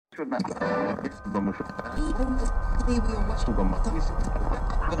Welcome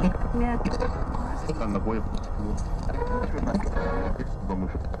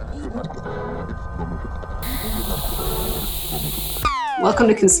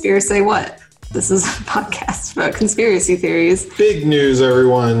to Conspiracy Say What? This is a podcast about conspiracy theories. Big news,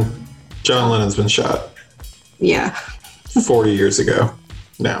 everyone. John Lennon's been shot. Yeah. 40 years ago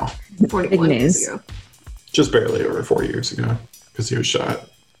now. 41 years ago. Just barely over 4 years ago because he was shot.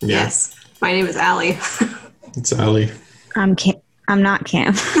 Yeah. Yes. My name is Allie. It's Allie. I'm not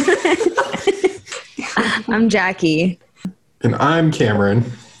Cam. I'm Jackie. And I'm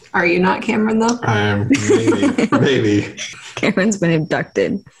Cameron. Are you not Cameron, though? I'm maybe. Cameron's been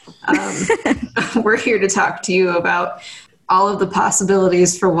abducted. We're here to talk to you about all of the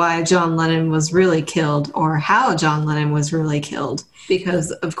possibilities for why John Lennon was really killed or how John Lennon was really killed.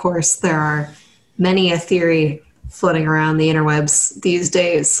 Because, of course, there are many a theory floating around the interwebs these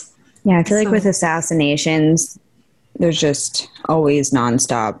days. Yeah, I feel like with assassinations, there's just always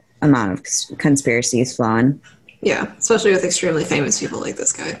nonstop amount of conspiracies flowing. Yeah, especially with extremely famous people like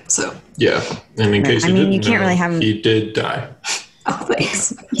this guy. So Yeah, and in case you can't really have him. He did die. Oh,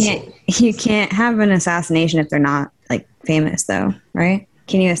 thanks. You can't have an assassination if they're not like famous, though, right?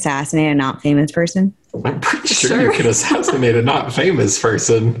 Can you assassinate a not famous person? I'm pretty sure you can assassinate a not famous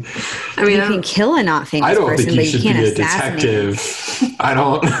person. I mean, You can kill a not famous I don't person, think you but you should can't be a assassinate. detective. I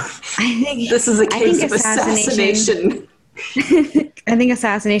don't. I think this is a case of assassination. I think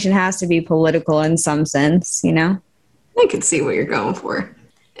assassination has to be political in some sense, you know? I can see what you're going for.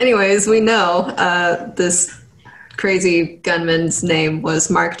 Anyways, we know this crazy gunman's name was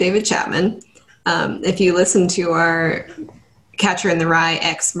Mark David Chapman. If you listen to our Catcher in the Rye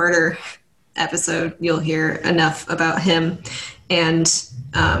ex-murder episode, you'll hear enough about him. And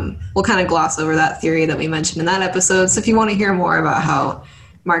we'll kind of gloss over that theory that we mentioned in that episode. So if you want to hear more about how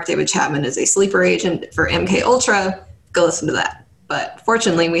Mark David Chapman is a sleeper agent for MK Ultra, go listen to that. But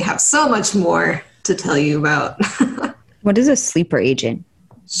fortunately, we have so much more to tell you about. What is a sleeper agent?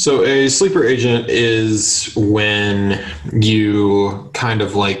 So a sleeper agent is when you kind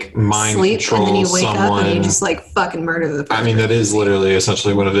of like mind Sleep, control and then you wake someone. up and you just like fucking murder the person. I mean, that is literally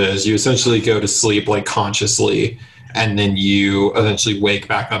essentially what it is. You essentially go to sleep like consciously, and then you eventually wake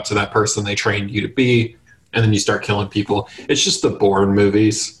back up to that person they trained you to be, and then you start killing people. It's just the Bourne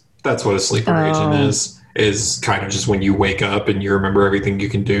movies. That's what a sleeper agent is kind of just when you wake up and you remember everything you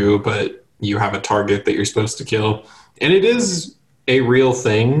can do, but you have a target that you're supposed to kill. And it is a real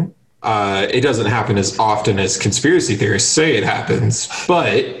thing. It doesn't happen as often as conspiracy theorists say it happens,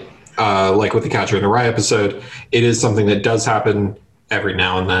 but like with the Catcher in the Rye episode, it is something that does happen every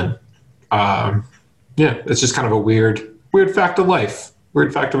now and then. Yeah, it's just kind of a weird fact of life.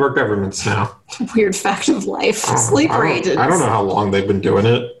 Weird fact of our governments now. Weird fact of life. Sleeper agents. I don't know how long they've been doing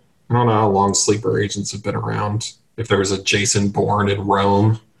it. I don't know how long sleeper agents have been around. If there was a Jason Bourne in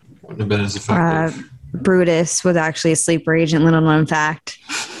Rome, it wouldn't have been as effective. Brutus was actually a sleeper agent, little known fact.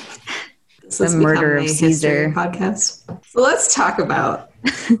 The murder of Caesar podcast. So let's talk about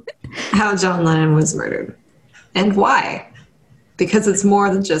how John Lennon was murdered and why. Because it's more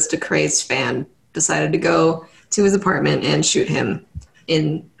than just a crazed fan decided to go to his apartment and shoot him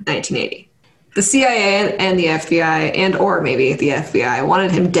in 1980. The CIA and the FBI, and or maybe the FBI,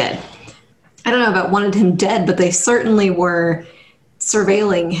 wanted him dead. I don't know about wanted him dead, but they certainly were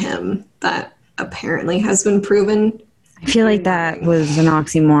surveilling him. That apparently has been proven. I feel like that was an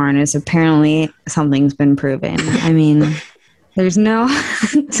oxymoron. Is apparently something's been proven. I mean, there's no,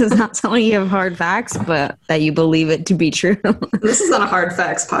 this is not telling you have hard facts, but that you believe it to be true. This is not a hard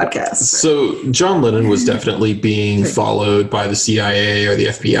facts podcast. So John Lennon was definitely being followed by the CIA or the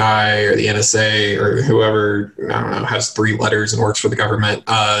FBI or the NSA or whoever, I don't know, has 3 letters and works for the government.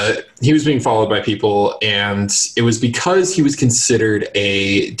 He was being followed by people, and it was because he was considered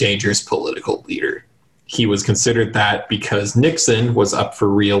a dangerous political leader. He was considered that because Nixon was up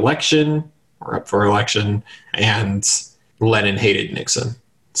for election, and Lennon hated Nixon.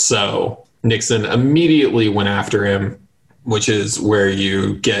 So Nixon immediately went after him, which is where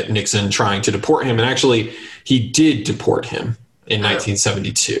you get Nixon trying to deport him. And actually, he did deport him in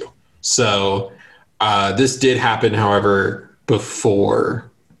 1972. So this did happen, however,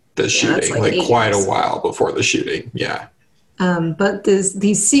 before the shooting, like quite a while before the shooting. Yeah. But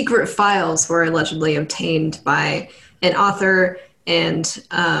these secret files were allegedly obtained by an author, and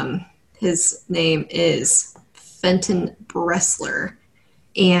his name is Fenton Bressler.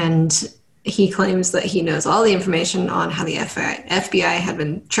 And he claims that he knows all the information on how the FBI had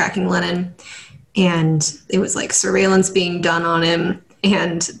been tracking Lennon, and it was like surveillance being done on him.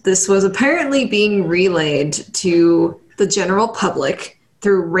 And this was apparently being relayed to the general public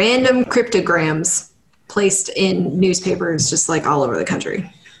through random cryptograms placed in newspapers just like all over the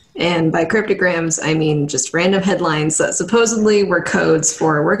country. And by cryptograms, I mean just random headlines that supposedly were codes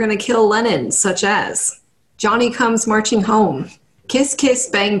for "we're going to kill Lenin," such as "Johnny comes marching home," "Kiss, kiss,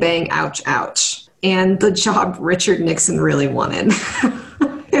 bang, bang, ouch, ouch," and "the job Richard Nixon really wanted."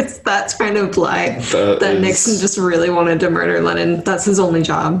 It's that trying to imply that Nixon just really wanted to murder Lenin. That's his only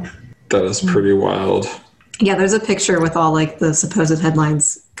job. That is pretty wild. Yeah, there's a picture with all like the supposed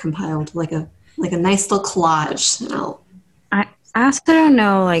headlines compiled, like a nice little collage. I also don't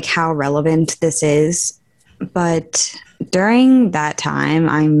know like how relevant this is, but during that time,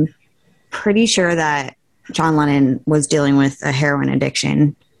 I'm pretty sure that John Lennon was dealing with a heroin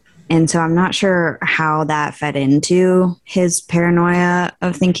addiction. And so I'm not sure how that fed into his paranoia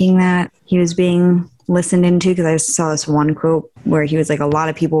of thinking that he was being listened into, because I saw this one quote where he was like, a lot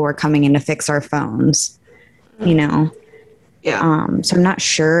of people were coming in to fix our phones, you know? Yeah. So I'm not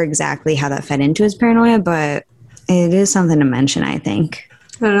sure exactly how that fed into his paranoia, but it is something to mention, I think.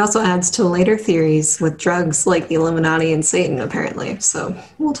 But it also adds to later theories with drugs like the Illuminati and Satan, apparently. So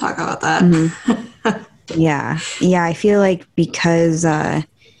we'll talk about that. Mm-hmm. Yeah. I feel like because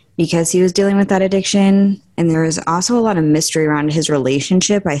he was dealing with that addiction, and there was also a lot of mystery around his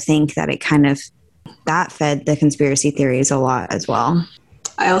relationship, I think that that fed the conspiracy theories a lot as well.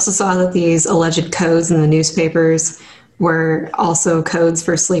 I also saw that these alleged codes in the newspapers were also codes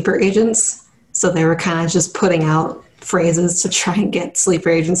for sleeper agents. So they were kind of just putting out phrases to try and get sleeper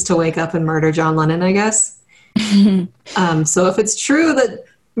agents to wake up and murder John Lennon, I guess. So if it's true that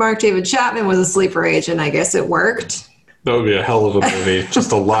Mark David Chapman was a sleeper agent, I guess it worked. That would be a hell of a movie.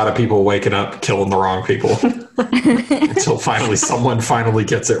 Just a lot of people waking up, killing the wrong people. Until someone finally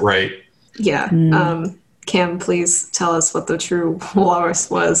gets it right. Yeah. Cam, please tell us what the true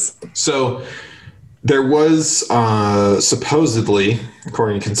walrus was. So there was supposedly,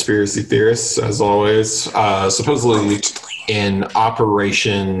 according to conspiracy theorists, as always, supposedly an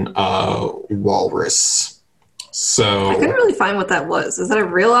Operation Walrus. So I couldn't really find what that was. Is that a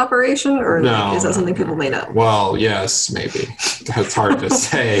real operation, or is that something people made up? Well, yes, maybe. It's hard to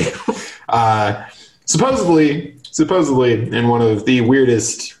say. Supposedly, in one of the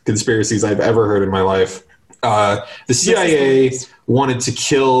weirdest conspiracies I've ever heard in my life, the CIA wanted to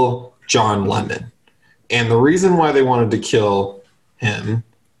kill John Lennon. And the reason why they wanted to kill him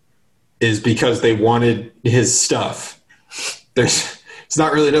is because they wanted his stuff. It's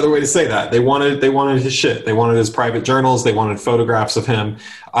not really another way to say that. They wanted his shit. They wanted his private journals. They wanted photographs of him.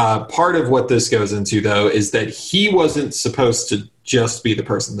 Part of what this goes into, though, is that he wasn't supposed to just be the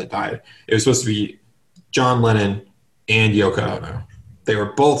person that died. It was supposed to be John Lennon and Yoko Ono. They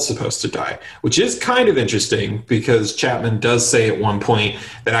were both supposed to die, which is kind of interesting because Chapman does say at one point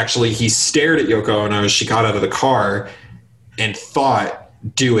that actually he stared at Yoko Ono as she got out of the car and thought,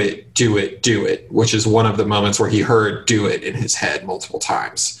 "Do it, do it, do it," which is one of the moments where he heard "do it" in his head multiple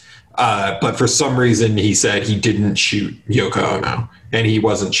times. But for some reason, he said he didn't shoot Yoko Ono, and he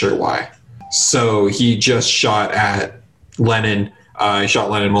wasn't sure why. So he just shot at Lennon. He shot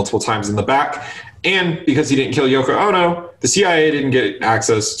Lennon multiple times in the back. And because he didn't kill Yoko Ono, the CIA didn't get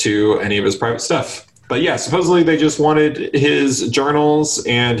access to any of his private stuff. But yeah, supposedly they just wanted his journals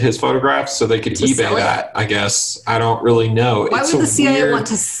and his photographs so they could eBay that, I guess. I don't really know. Why would the CIA want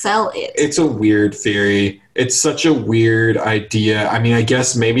to sell it? It's a weird theory. It's such a weird idea. I mean, I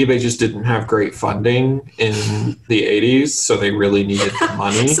guess maybe they just didn't have great funding in the 80s, so they really needed the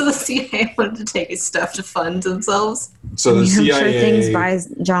money. So the CIA wanted to take his stuff to fund themselves? So the CIA... I'm sure things by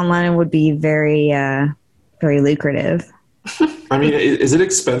John Lennon would be very, very lucrative. I mean, is it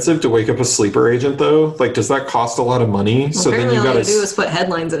expensive to wake up a sleeper agent, though? Like, does that cost a lot of money? Well, so then you got to do is put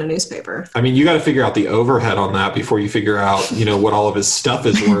headlines in a newspaper. I mean, you got to figure out the overhead on that before you figure out, what all of his stuff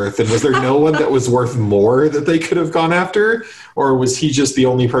is worth. And was there no one that was worth more that they could have gone after? Or was he just the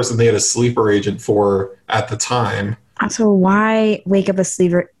only person they had a sleeper agent for at the time? So why wake up a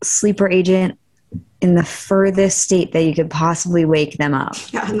sleeper agent in the furthest state that you could possibly wake them up?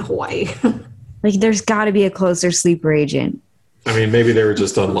 Yeah, in Hawaii. Like, there's got to be a closer sleeper agent. I mean, maybe they were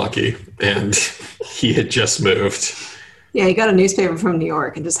just unlucky and he had just moved. Yeah, he got a newspaper from New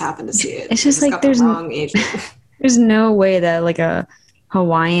York and just happened to see it. It's just like there's wrong agent. There's no way that like a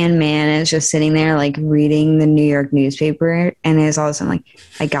Hawaiian man is just sitting there like reading the New York newspaper and is all of a sudden like,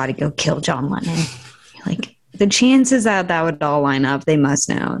 I got to go kill John Lennon. Like, the chances that would all line up, they must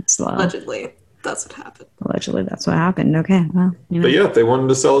know it's low. Allegedly. That's what happened. Allegedly, that's what happened. Okay, well. But yeah, they wanted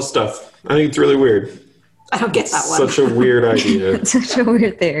to sell his stuff. I think it's really weird. I don't get that one. Such a weird idea. It's such a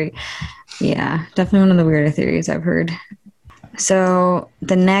weird theory. Yeah, definitely one of the weirder theories I've heard. So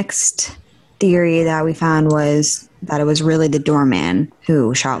the next theory that we found was that it was really the doorman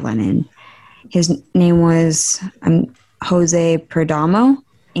who shot Lennon. His name was Jose Perdomo,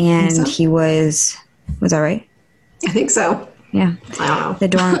 and he was that right? I think so. Yeah. I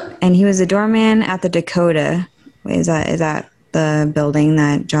don't know. And he was the doorman at the Dakota. Is that the building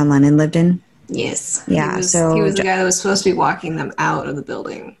that John Lennon lived in? Yes. Yeah. He was the guy that was supposed to be walking them out of the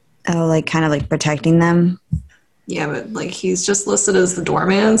building. Oh, like kind of like protecting them. Yeah, but like he's just listed as the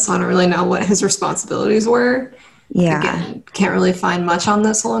doorman, so I don't really know what his responsibilities were. Yeah. Again, can't really find much on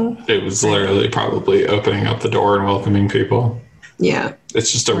this one. It was literally probably opening up the door and welcoming people. Yeah.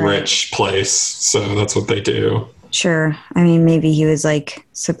 It's just a rich place, so that's what they do. Sure. I mean, maybe he was like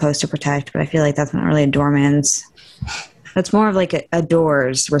supposed to protect, but I feel like that's not really a doorman's. That's more of like a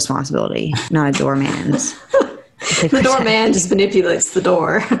door's responsibility, not a doorman's. The doorman just manipulates the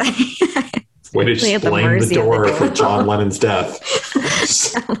door. Way to just blame the door for John Lennon's death.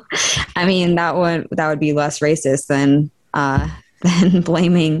 I mean, that would be less racist than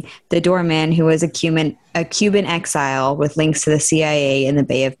blaming the doorman who was a Cuban exile with links to the CIA in the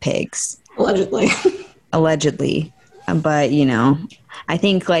Bay of Pigs. Allegedly. But, you know, I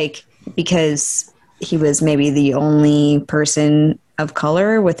think like because he was maybe the only person of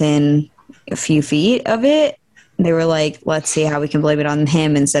color within a few feet of it, they were like, let's see how we can blame it on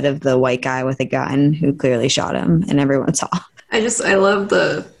him instead of the white guy with a gun who clearly shot him and everyone saw. I love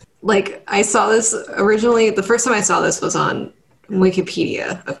I saw this originally, the first time I saw this was on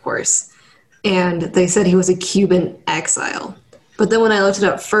Wikipedia, of course, and they said he was a Cuban exile. But then when I looked it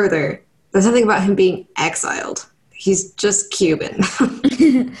up further, there's nothing about him being exiled. He's just Cuban.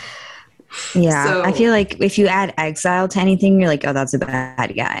 Yeah, so, I feel like if you add exile to anything, you're like, oh, that's a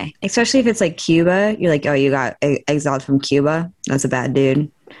bad guy. Especially if it's like Cuba, you're like, oh, you got exiled from Cuba. That's a bad dude.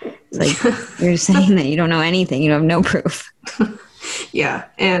 It's like you're saying that you don't know anything. You have no proof. Yeah,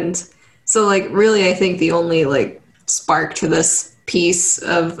 and so like really, I think the only like spark to this piece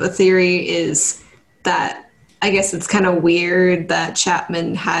of a theory is that I guess it's kind of weird that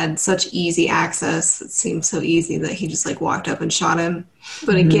Chapman had such easy access. It seemed so easy that he just like walked up and shot him.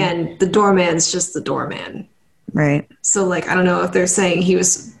 But again, the doorman's just the doorman. Right. So like, I don't know if they're saying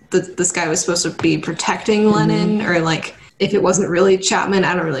this guy was supposed to be protecting Lennon or like if it wasn't really Chapman,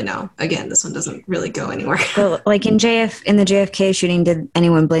 I don't really know. Again, this one doesn't really go anywhere. Well, like in the JFK shooting, did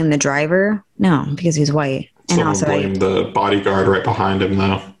anyone blame the driver? No, because he's white. And someone blamed the bodyguard right behind him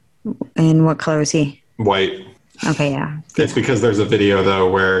though. And what color was he? White. Okay, yeah. It's because there's a video, though,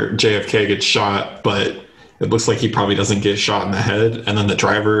 where JFK gets shot, but it looks like he probably doesn't get shot in the head. And then the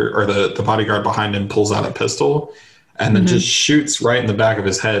driver or the bodyguard behind him pulls out a pistol and then just shoots right in the back of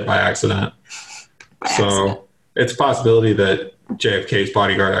his head by accident. So it's a possibility that JFK's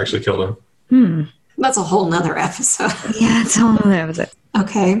bodyguard actually killed him. That's a whole nother episode. Yeah, it's a whole nother episode.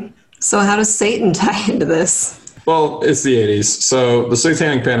 Okay. So how does Satan tie into this? Well, it's the 80s. So the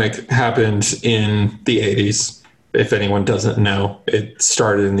Satanic Panic happened in the 80s. If anyone doesn't know, it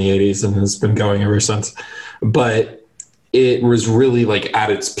started in the 80s and has been going ever since. But it was really like at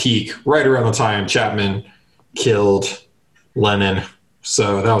its peak right around the time Chapman killed Lennon.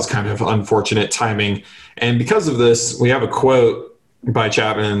 So that was kind of unfortunate timing. And because of this, we have a quote by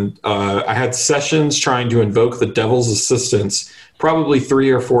Chapman. I had sessions trying to invoke the devil's assistance probably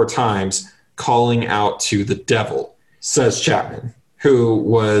 3 or 4 times, calling out to the devil, says Chapman, who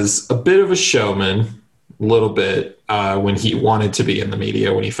was a bit of a showman, a little bit, when he wanted to be in the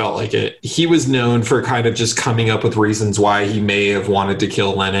media, when he felt like it. He was known for kind of just coming up with reasons why he may have wanted to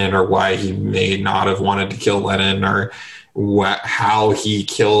kill Lennon or why he may not have wanted to kill Lennon or how he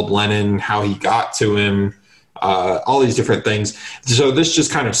killed Lennon, how he got to him, all these different things. So this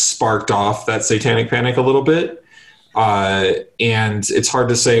just kind of sparked off that Satanic Panic a little bit. And it's hard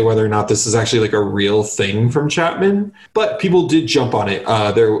to say whether or not this is actually like a real thing from Chapman, but people did jump on it.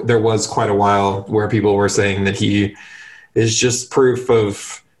 There was quite a while where people were saying that he is just proof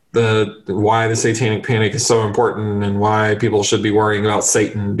of why the Satanic Panic is so important and why people should be worrying about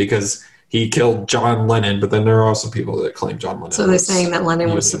Satan because he killed John Lennon. But then there are also people that claim John Lennon. So they're saying that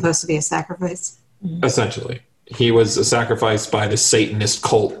Lennon was supposed to be a sacrifice? Essentially. He was a sacrifice by the Satanist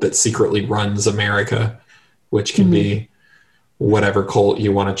cult that secretly runs America, which can be whatever cult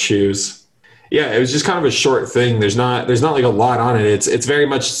you want to choose. Yeah, it was just kind of a short thing. There's not like a lot on it. It's very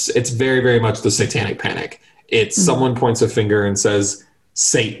very much the Satanic Panic. It's someone points a finger and says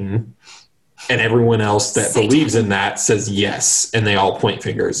Satan, and everyone else that believes in that says yes, and they all point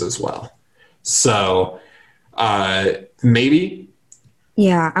fingers as well. So maybe.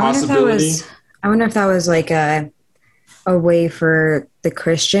 Yeah, I wonder if that was like a a way for the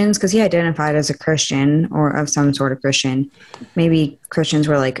Christians, because he identified as a Christian or of some sort of Christian. Maybe Christians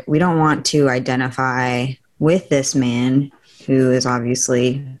were like, we don't want to identify with this man who is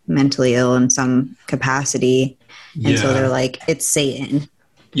obviously mentally ill in some capacity. And so they're like, it's Satan.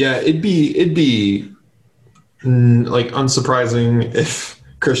 Yeah, it'd be like unsurprising if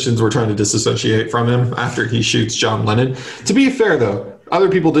Christians were trying to disassociate from him after he shoots John Lennon. To be fair, though, other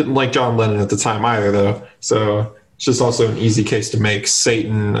people didn't like John Lennon at the time either, though. So it's just also an easy case to make,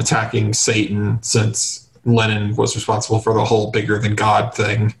 Satan attacking Satan, since Lennon was responsible for the whole bigger than God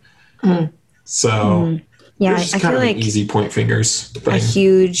thing. Mm. So yeah, I feel like an easy point fingers thing.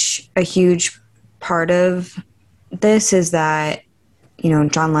 A huge part of this is that, you know,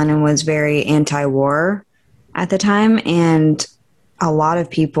 John Lennon was very anti-war at the time, and a lot of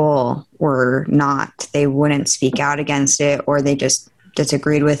people were not. They wouldn't speak out against it, or they just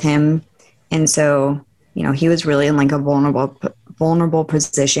disagreed with him. And so, you know, he was really in like a vulnerable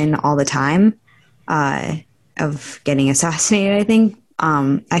position all the time of getting assassinated, I think.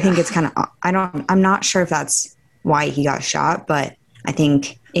 I think it's kind of, I'm not sure if that's why he got shot, but I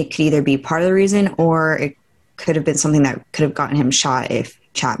think it could either be part of the reason, or it could have been something that could have gotten him shot if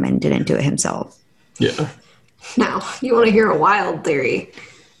Chapman didn't do it himself. Yeah. Now, you want to hear a wild theory?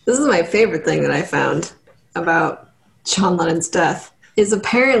 This is my favorite thing that I found about John Lennon's death, is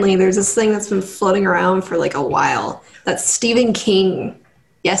apparently there's this thing that's been floating around for like a while, that Stephen King,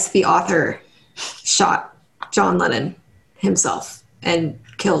 yes, the author, shot John Lennon himself and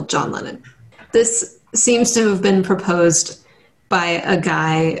killed John Lennon. This seems to have been proposed by a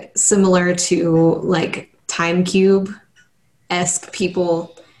guy similar to like Time Cube-esque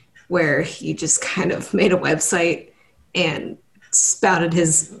people, where he just kind of made a website and spouted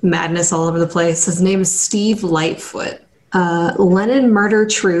his madness all over the place. His name is Steve Lightfoot.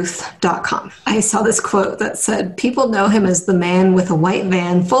 LennonMurderTruth.com. I saw this quote that said, "People know him as the man with a white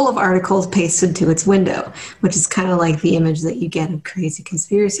van full of articles pasted to its window," which is kind of like the image that you get of crazy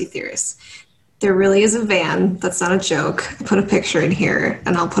conspiracy theorists. There really is a van. That's not a joke. I put a picture in here,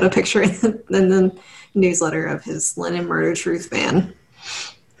 and I'll put a picture in the newsletter of his Lennon Murder Truth van.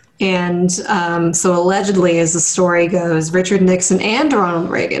 And so allegedly, as the story goes, Richard Nixon and Ronald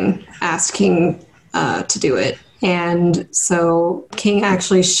Reagan asked King to do it. And so King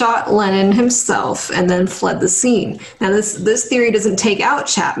actually shot Lennon himself and then fled the scene. Now, this theory doesn't take out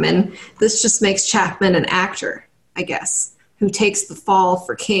Chapman. This just makes Chapman an actor, I guess, who takes the fall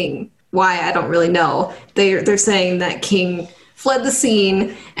for King. Why, I don't really know. They're saying that King fled the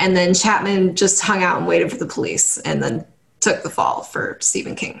scene, and then Chapman just hung out and waited for the police and then took the fall for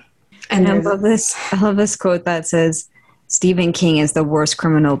Stephen King. And I love this quote that says, "Stephen King is the worst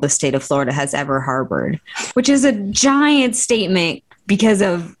criminal the state of Florida has ever harbored," which is a giant statement because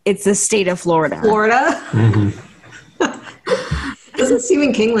it's the state of Florida. Florida? Mm-hmm. Doesn't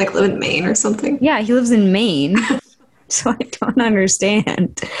Stephen King live in Maine or something? Yeah, he lives in Maine. So I don't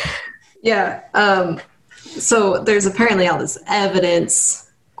understand. Yeah. So there's apparently all this evidence,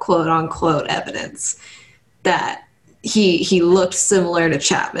 quote unquote evidence, that he looked similar to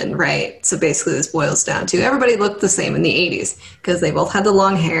Chapman, right? So basically this boils down to everybody looked the same in the 80s because they both had the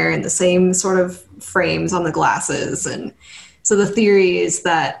long hair and the same sort of frames on the glasses. And so the theory is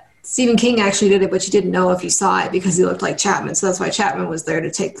that Stephen King actually did it, but you didn't know if you saw it because he looked like Chapman. So that's why Chapman was there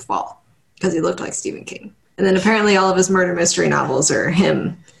to take the fall, because he looked like Stephen King. And then apparently all of his murder mystery novels are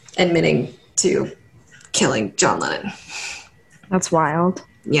him admitting to killing John Lennon. That's wild.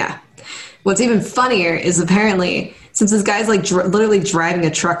 Yeah. What's even funnier is apparently, since this guy's like literally driving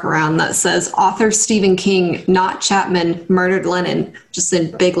a truck around that says author Stephen King, not Chapman, murdered Lennon, just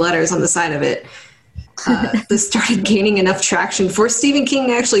in big letters on the side of it, this started gaining enough traction for Stephen King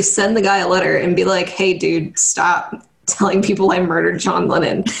to actually send the guy a letter and be like, "Hey, dude, stop telling people I murdered John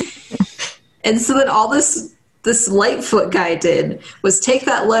Lennon." And so then all this Lightfoot guy did was take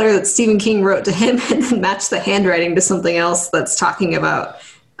that letter that Stephen King wrote to him and then match the handwriting to something else that's talking about,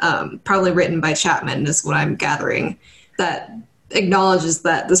 probably written by Chapman, is what I'm gathering, that acknowledges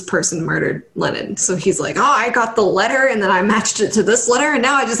that this person murdered Lennon. So he's like, "Oh, I got the letter and then I matched it to this letter and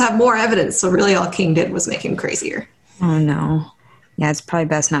now I just have more evidence." So really all King did was make him crazier. Oh no. Yeah, it's probably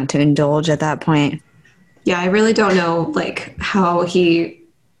best not to indulge at that point. Yeah, I really don't know like how he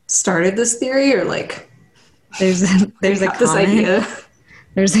started this theory, or like there's a comment.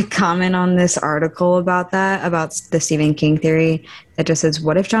 There's a comment on this article about the Stephen King theory that just says,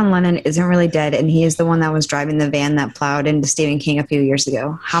 "What if John Lennon isn't really dead and he is the one that was driving the van that plowed into Stephen King a few years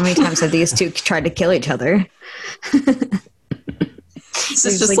ago? How many times have these two tried to kill each other?" It's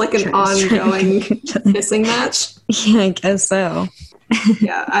just like an ongoing missing match. Yeah, I guess so.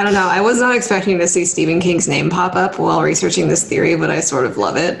 Yeah, I don't know. I was not expecting to see Stephen King's name pop up while researching this theory, but I sort of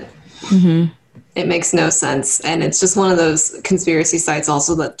love it. Mm-hmm. It makes no sense. And it's just one of those conspiracy sites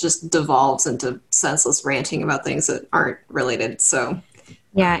also that just devolves into senseless ranting about things that aren't related. So,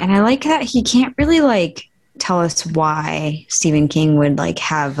 Yeah, and I like that he can't really like tell us why Stephen King would like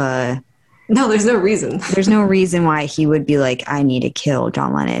have a no, there's no reason. there's no reason why he would be like, I need to kill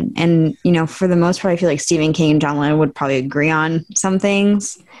John Lennon. And, you know, for the most part, I feel like Stephen King and John Lennon would probably agree on some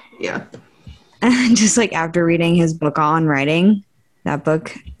things. Yeah. And just like after reading his book on writing, that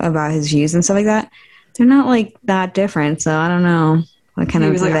book about his views and stuff like that, they're not like that different. So I don't know what kind He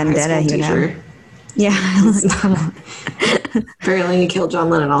of was like a high vendetta school he would teacher. have. Yeah. Come on. Apparently he killed John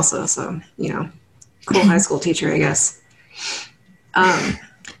Lennon also, so, you know, cool high school teacher, I guess.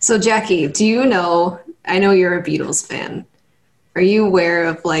 So Jackie, do you know, I know you're a Beatles fan. Are you aware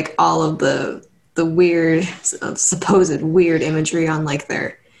of like all of the weird, supposed weird imagery on like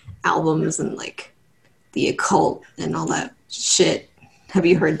their albums and like the occult and all that shit? Have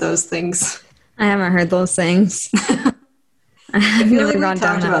you heard those things? I haven't heard those things. I I've feel never like we gone down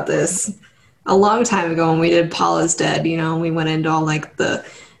talked that. about this a long time ago when we did Paula's Dead, you know, and we went into all like the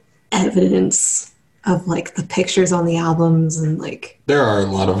evidence of like the pictures on the albums and like There are a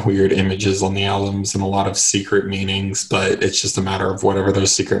lot of weird images on the albums and a lot of secret meanings, but it's just a matter of whatever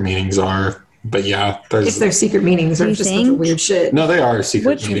those secret meanings are. But yeah, if there's their secret meanings Do are you just a bunch of think? weird shit. no, they are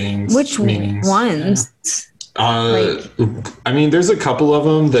secret meanings. Which meanings. ones? I mean, there's a couple of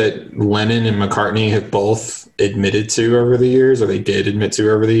them that Lennon and McCartney have both admitted to over the years, or they did admit to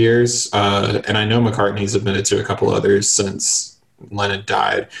over the years. And I know McCartney's admitted to a couple others since Lennon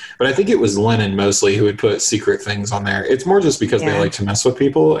died. But I think it was Lennon mostly who would put secret things on there. It's more just because they Yeah. like to mess with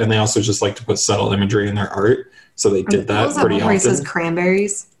people, and they also just like to put subtle imagery in their art. So they did What that was that pretty one where he says often.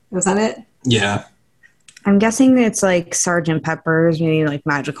 cranberries? Was that it? Yeah. I'm guessing it's like Sergeant Pepper's, maybe like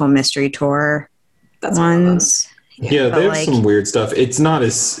Magical Mystery Tour That's one of them. ones. Yeah, but they have like- some weird stuff. It's not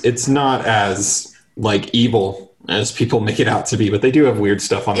as like evil as people make it out to be, but they do have weird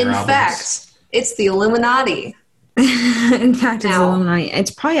stuff on their In albums. fact, it's the Illuminati. In fact, it's Now- Illuminati.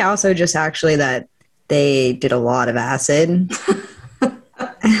 It's probably also just actually that they did a lot of acid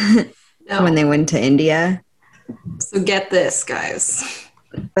No. when they went to India, So get this, guys.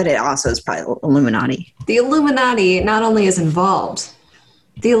 but it also is probably Illuminati. The Illuminati not only is involved,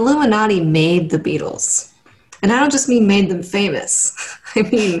 the Illuminati made the Beatles. And I don't just mean made them famous. I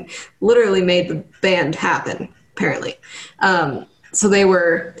mean literally made the band happen, apparently. So they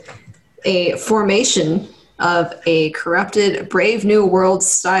were a formation of a corrupted Brave New World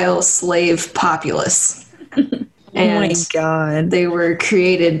style slave populace. Oh my And god. they were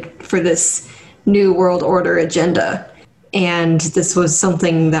created for this new world order agenda. And this was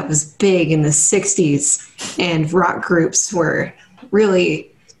something that was big in the 60s. And rock groups were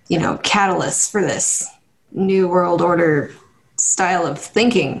really, you know, catalysts for this new world order style of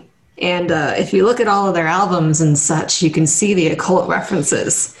thinking. And if you look at all of their albums and such, you can see the occult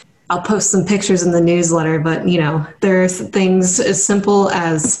references. I'll post some pictures in the newsletter, but, you know, there's things as simple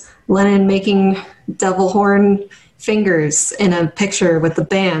as Lennon making devil horn fingers in a picture with the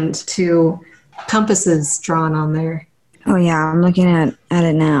band to compasses drawn on there. Oh yeah, I'm looking at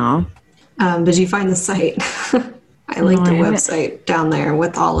it now. Did you find the site? I linked the I haven't. website down there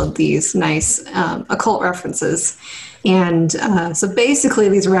with all of these nice occult references. And so basically,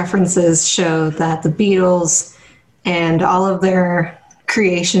 these references show that the Beatles and all of their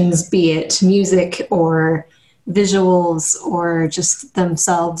creations, be it music or visuals or just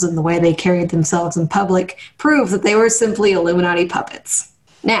themselves and the way they carried themselves in public, prove that they were simply Illuminati puppets.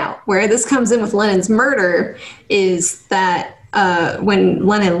 Now, where this comes in with Lennon's murder is that when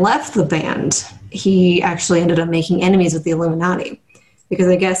Lennon left the band, he actually ended up making enemies with the Illuminati. Because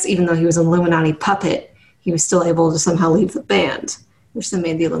I guess even though he was an Illuminati puppet, he was still able to somehow leave the band, which then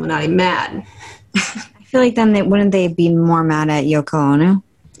made the Illuminati mad. I feel like then wouldn't they be more mad at Yoko Ono?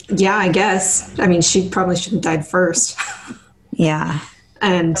 Yeah, I guess. I mean, she probably should have died first. Yeah.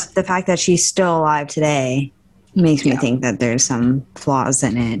 And The fact that she's still alive today makes me Yeah. think that there's some flaws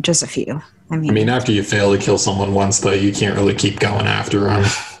in it. Just a few. I mean, after you fail to kill someone once, though, you can't really keep going after them.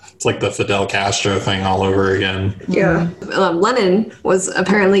 It's like the Fidel Castro thing all over again. yeah, Lennon was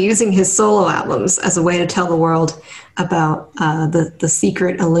apparently using his solo albums as a way to tell the world about the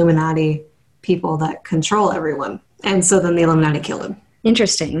secret Illuminati people that control everyone. And so then the Illuminati killed him.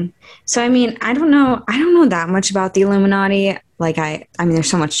 Interesting. So, I mean, I don't know that much about the Illuminati. Like, I mean, there's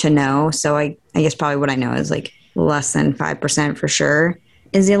so much to know. So I guess probably what I know is like less than 5% for sure.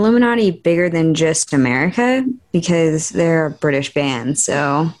 Is the Illuminati bigger than just America? Because they're a British band.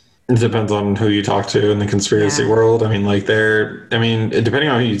 So, It depends on who you talk to in the conspiracy world. I mean, like depending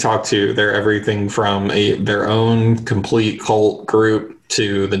on who you talk to, they're everything from their own complete cult group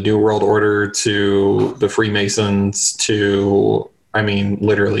to the New World Order to the Freemasons to, I mean,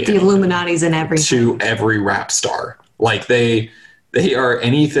 literally the Illuminati's and everything. To every rap star. Like they are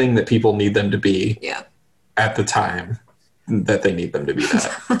anything that people need them to be at the time that they need them to be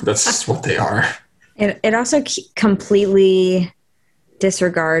that. That's just what they are. It also completely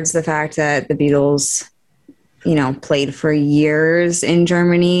disregards the fact that the Beatles, you know, played for years in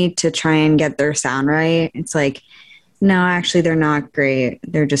Germany to try and get their sound right. It's like, no, actually, they're not great.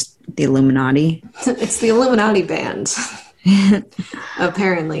 They're just the Illuminati. It's the Illuminati band,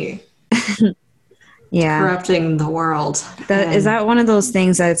 apparently. Yeah. Corrupting the world. Is that one of those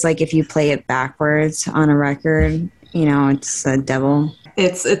things that it's like if you play it backwards on a record, you know, it's a devil?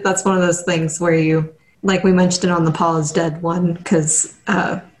 That's one of those things where you, like we mentioned it on the Paul is Dead one, because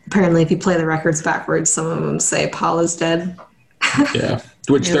apparently if you play the records backwards, some of them say Paul is dead. Yeah,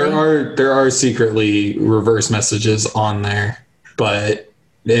 which really? there are secretly reverse messages on there, but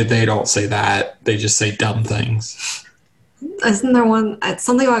they don't say that. They just say dumb things. Isn't there one? It's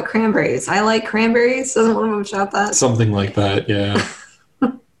something about cranberries. I like cranberries. Doesn't one of them shout that? Something like that, yeah.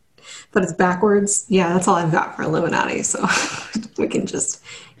 But it's backwards. Yeah, that's all I've got for Illuminati. So we can just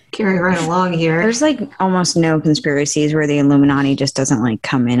carry right along here. There's like almost no conspiracies where the Illuminati just doesn't like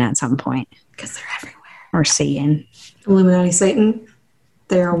come in at some point. Because they're everywhere. Or Satan. Illuminati, Satan.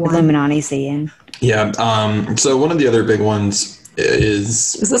 They are one. Illuminati, Satan. Yeah. So one of the other big ones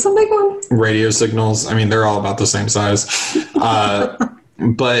is this a big one? Radio signals. I mean, they're all about the same size.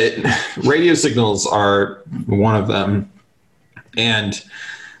 But radio signals are one of them. And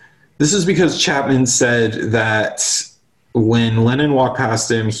this is because Chapman said that when Lennon walked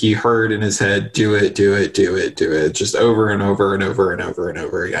past him, he heard in his head, do it, do it, do it, do it, just over and over and over and over and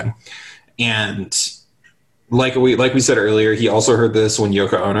over again. And like we said earlier, he also heard this when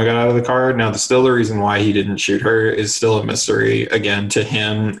Yoko Ono got out of the car. Now, still the reason why he didn't shoot her is still a mystery, again, to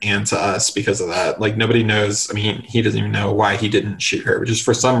him and to us because of that. Like, nobody knows. I mean, he doesn't even know why he didn't shoot her, just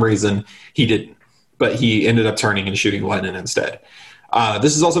for some reason he didn't. But he ended up turning and shooting Lennon instead.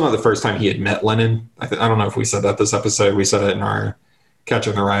 This is also not the first time he had met Lennon. I don't know if we said that this episode. We said it in our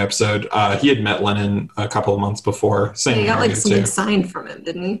Catcher in the Rye episode. He had met Lennon a couple of months before. He got like something signed from him,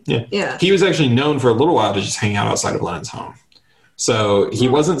 didn't he? Yeah. He was actually known for a little while to just hang out outside of Lennon's home. So he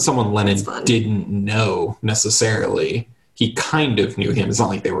wasn't someone Lennon didn't know necessarily. He kind of knew him. It's not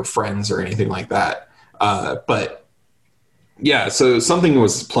like they were friends or anything like that. But yeah, so something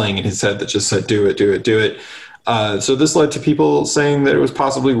was playing in his head that just said, do it, do it, do it. So this led to people saying that it was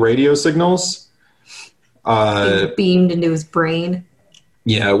possibly radio signals. Beamed into his brain.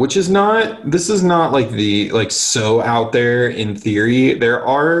 Yeah, this is not like so out there in theory. There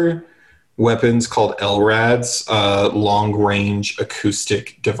are weapons called LRADs, long range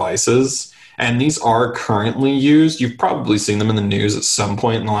acoustic devices. And these are currently used. You've probably seen them in the news at some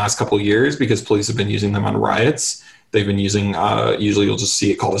point in the last couple of years because police have been using them on riots. They've been using, usually you'll just see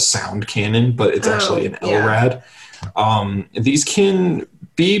it called a sound cannon, but it's actually an LRAD. These can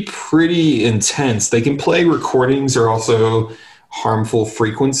be pretty intense. They can play recordings or also harmful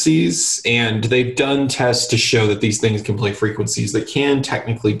frequencies, and they've done tests to show that these things can play frequencies that can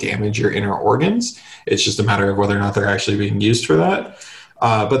technically damage your inner organs. It's just a matter of whether or not they're actually being used for that.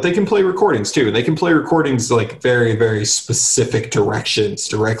 But they can play recordings too, and they can play recordings like very, very specific directions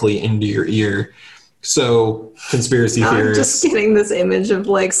directly into your ear. So conspiracy theorists. I'm just getting this image of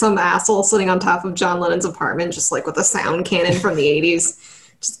like some asshole sitting on top of John Lennon's apartment, just like with a sound cannon from the 80s,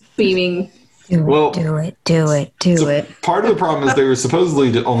 just beaming. Do it. Part of the problem is they were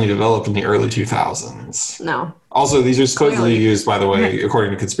supposedly only developed in the early 2000s. No. Also, these are supposedly used, by the way,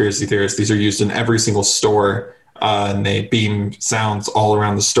 according to conspiracy theorists, these are used in every single store. And they beam sounds all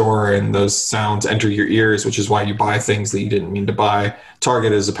around the store, and those sounds enter your ears, which is why you buy things that you didn't mean to buy.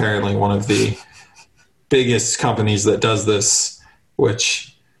 Target is apparently one of the biggest companies that does this,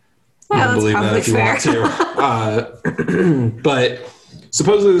 which you can believe that if you want to. But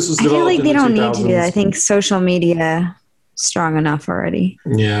supposedly this was developed. I feel like they don't need to do that. I think think social media strong enough already.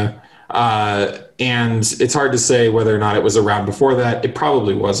 Yeah. And it's hard to say whether or not it was around before that. It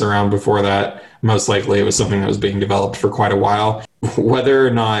probably was around before that. Most likely it was something that was being developed for quite a while. Whether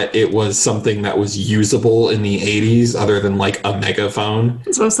or not it was something that was usable in the 80s other than like a megaphone.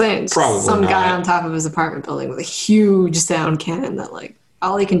 That's what I'm saying. Probably some not. Guy on top of his apartment building with a huge sound cannon that like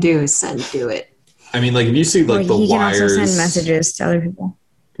all he can do is do it. I mean, like if you see like the he wires. can also send messages to other people.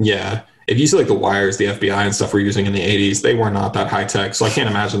 Yeah. If you see like the wires the FBI and stuff were using in the 80s, they were not that high tech. So I can't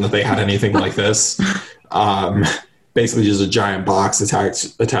imagine that they had anything like this. basically just a giant box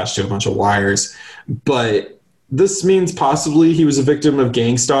attached to a bunch of wires. But this means possibly he was a victim of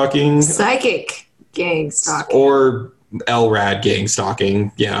gang stalking. Psychic gang stalking. Or LRAD gang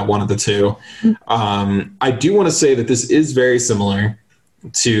stalking. Yeah, one of the two. I do want to say that this is very similar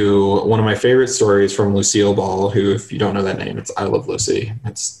to one of my favorite stories from Lucille Ball, who, if you don't know that name, it's I Love Lucy.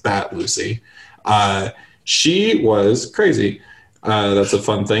 It's that Lucy. She was crazy. That's a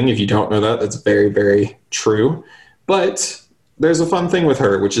fun thing. If you don't know that, that's very, very true. But there's a fun thing with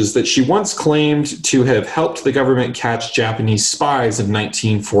her, which is that she once claimed to have helped the government catch Japanese spies in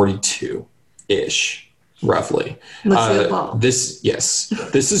 1942-ish. Roughly. This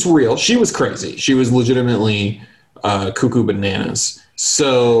is real. She was crazy. She was legitimately cuckoo bananas.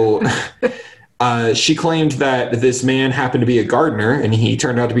 So she claimed that this man happened to be a gardener and he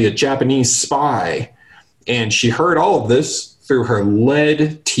turned out to be a Japanese spy. And she heard all of this through her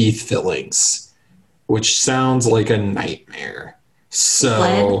lead teeth fillings, which sounds like a nightmare.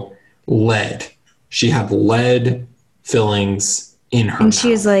 So lead. She had lead fillings in her mouth.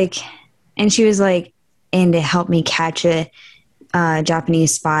 She was like, and to help me catch a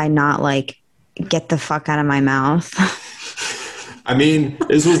Japanese spy, not like get the fuck out of my mouth. I mean,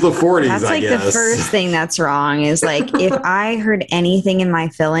 this was the 40s. That's like the first thing that's wrong is like, if I heard anything in my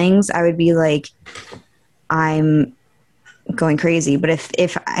fillings, I would be like, I'm going crazy. But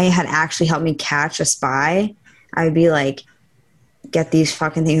if I had actually helped me catch a spy, I would be like, get these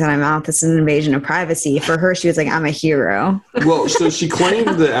fucking things out of my mouth. This is an invasion of privacy. For her, she was like, I'm a hero. Well, so she claimed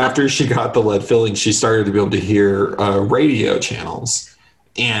that after she got the lead filling, she started to be able to hear radio channels,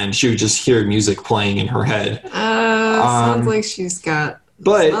 and she would just hear music playing in her head. Sounds like she's got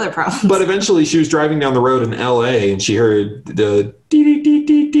some other problems. But eventually she was driving down the road in LA and she heard the dee dee dee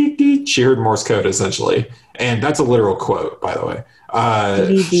dee dee dee. She heard Morse code essentially. And that's a literal quote, by the way.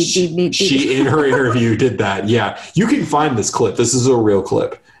 She in her interview did that. Yeah. You can find this clip. This is a real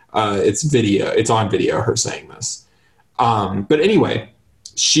clip. It's video. It's on video, her saying this. But anyway,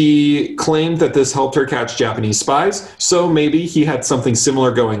 she claimed that this helped her catch Japanese spies. So maybe he had something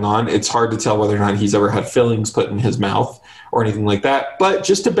similar going on. It's hard to tell whether or not he's ever had fillings put in his mouth or anything like that. But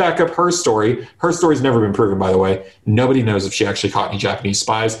just to back up her story's never been proven, by the way. Nobody knows if she actually caught any Japanese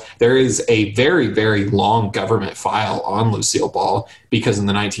spies. There is a very, very long government file on Lucille Ball because in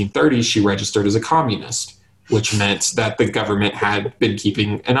the 1930s, she registered as a communist, which meant that the government had been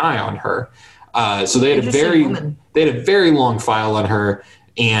keeping an eye on her. So they had a very long file on her.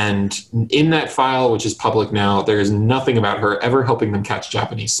 And in that file, which is public now, there is nothing about her ever helping them catch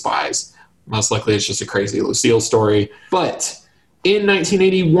Japanese spies. Most likely it's just a crazy Lucille story. But in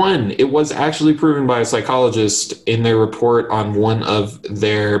 1981, it was actually proven by a psychologist in their report on one of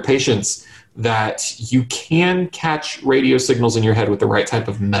their patients that you can catch radio signals in your head with the right type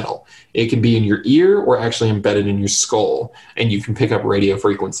of metal. It can be in your ear or actually embedded in your skull, and you can pick up radio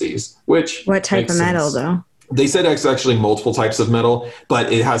frequencies. What type of metal, though? They said it's actually multiple types of metal,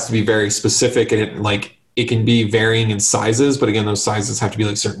 but it has to be very specific, and it can be varying in sizes, but again, those sizes have to be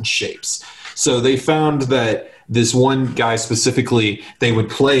like certain shapes. So they found that this one guy specifically, they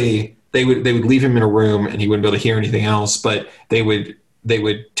would leave him in a room and he wouldn't be able to hear anything else, but they would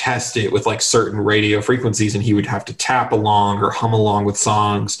test it with like certain radio frequencies, and he would have to tap along or hum along with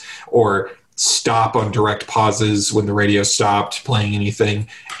songs or stop on direct pauses when the radio stopped playing anything.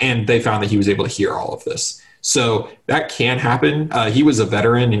 And they found that he was able to hear all of this. So that can happen. He was a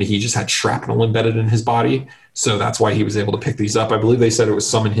veteran and he just had shrapnel embedded in his body. So that's why he was able to pick these up. I believe they said it was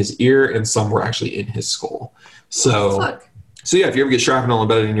some in his ear and some were actually in his skull. So yeah, if you ever get shrapnel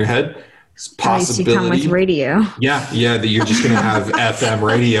embedded in your head, it's a possibility. You come with radio. Yeah, that you're just going to have FM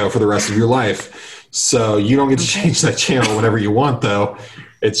radio for the rest of your life. So you don't get to change that channel whenever you want, though.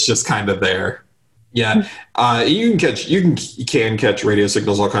 It's just kind of there. Yeah, you can catch radio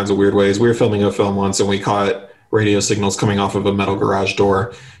signals all kinds of weird ways. We were filming a film once and we caught radio signals coming off of a metal garage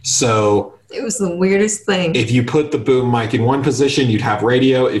door. So it was the weirdest thing. If you put the boom mic in one position, you'd have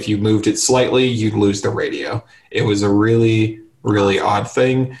radio. If you moved it slightly, you'd lose the radio. It was a really, really odd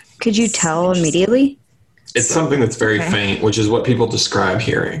thing. Could you tell immediately? It's something that's very faint, which is what people describe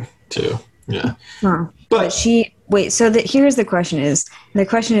hearing too. Yeah. Huh. But here's the question is,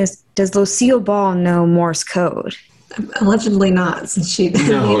 does Lucille Ball know Morse code? Allegedly not, since she just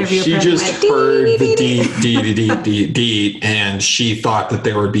heard the dee, and she thought that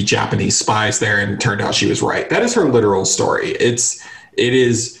there would be Japanese spies there, and it turned out she was right. That is her literal story. It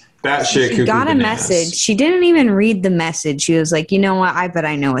is batshit cuckoo. She got a bananas. message. She didn't even read the message. She was like, you know what? I bet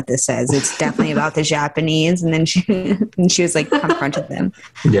I know what this says. It's definitely about the Japanese. And then she was like confronted them.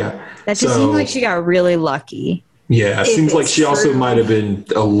 Yeah. That just seems like she got really lucky. Yeah. It seems like she also might have been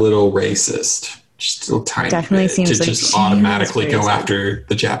a little racist. just a tiny Definitely bit, seems to like just she automatically was go crazy. after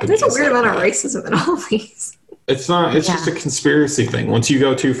the Japanese. There's a weird like amount of that. racism in all these. It's not. It's just a Yeah. conspiracy thing. Once you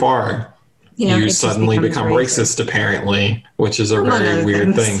go too far, Yeah, you it just suddenly becomes become racist. racist, apparently, which is a Among very other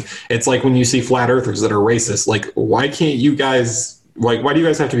weird things. thing. It's like when you see flat earthers that are racist. Like, why can't you guys? Like, why do you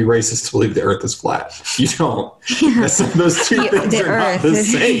guys have to be racist to believe the Earth is flat? You don't. Those two things the are not the Earth.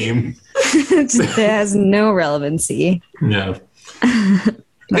 same. It has no relevancy. No.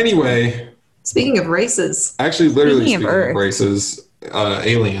 Anyway, Speaking of races, actually, literally Speaking of speaking of Earth. races,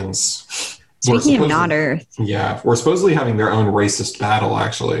 aliens. Speaking of not Earth, Yeah, we're supposedly having their own racist battle,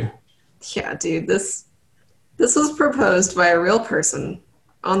 actually. yeah, dude, this was proposed by a real person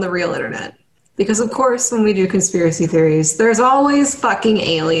on the real internet. Because of course, when we do conspiracy theories, there's always fucking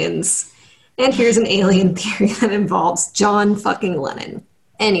aliens. And here's an alien theory that involves John fucking Lennon.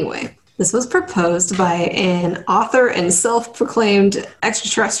 Anyway, this was proposed by an author and self-proclaimed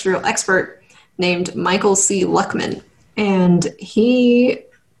extraterrestrial expert named Michael C. Luckman. And he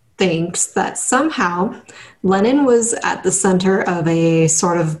thinks that somehow Lennon was at the center of a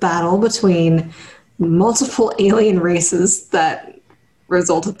sort of battle between multiple alien races that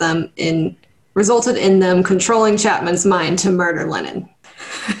resulted in them controlling Chapman's mind to murder Lennon.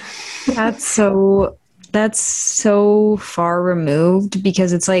 that's so far removed,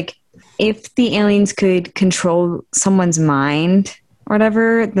 because it's like, if the aliens could control someone's mind or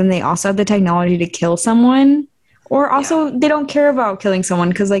whatever, then they also have the technology to kill someone. Or also, they don't care about killing someone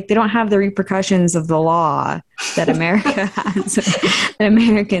because, like, they don't have the repercussions of the law that America has, that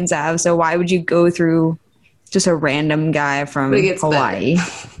Americans have. So why would you go through just a random guy from But it gets Hawaii?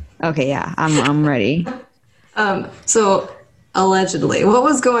 Okay, yeah, I'm ready. So allegedly, what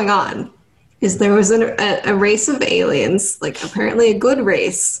was going on is there was a race of aliens, like apparently a good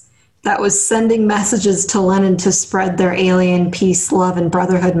race, that was sending messages to Lennon to spread their alien peace, love, and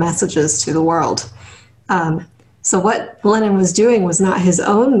brotherhood messages to the world. So what Lennon was doing was not his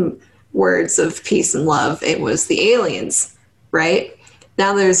own words of peace and love. It was the aliens, right?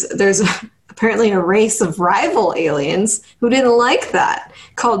 Now there's apparently a race of rival aliens who didn't like that,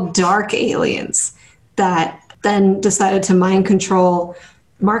 called dark aliens, that then decided to mind control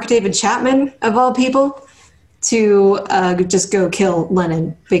Mark David Chapman, of all people, to just go kill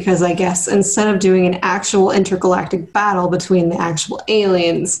Lennon. Because I guess instead of doing an actual intergalactic battle between the actual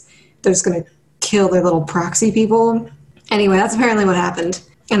aliens, they're just going to kill their little proxy people. Anyway, that's apparently what happened.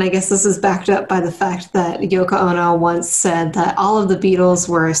 And I guess this is backed up by the fact that Yoko Ono once said that all of the Beatles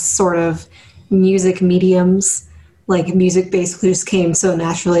were sort of music mediums. Like, music basically just came so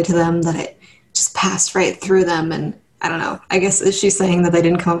naturally to them that it just passed right through them. And I don't know. I guess is she saying that they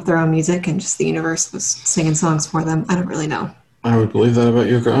didn't come up with their own music and just the universe was singing songs for them? I don't really know. I would believe that about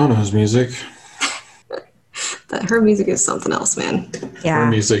Yoko Ono's music. That her music is something else, man. Yeah. Her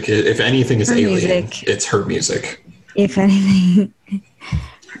music, if anything is Her alien, music. it's her music. If anything,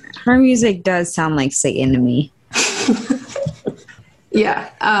 her music does sound like Satan to me. Yeah.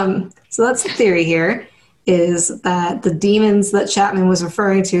 So that's the theory here, is that the demons that Chapman was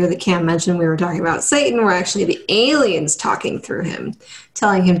referring to, that Cam mentioned we were talking about Satan, were actually the aliens talking through him,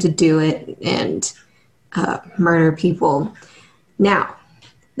 telling him to do it and murder people. Now,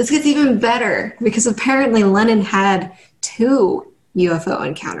 this gets even better, because apparently Lennon had 2 UFO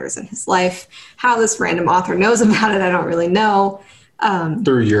encounters in his life. How this random author knows about it, I don't really know.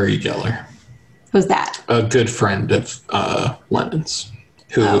 Through Yuri Geller, Who's that? a good friend of Lennon's,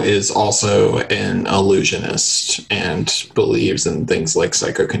 who is also an illusionist and believes in things like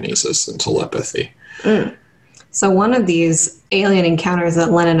psychokinesis and telepathy. So one of these alien encounters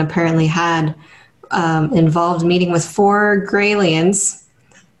that Lennon apparently had involved meeting with 4 Graylians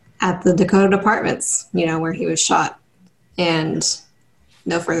at the Dakota Apartments, where he was shot. And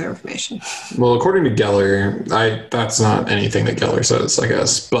no further information. Well, according to Geller, that's not anything that Geller says, I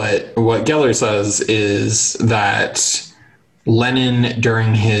guess. But what Geller says is that Lennon,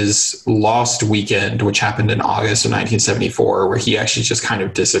 during his lost weekend, which happened in August of 1974, where he actually just kind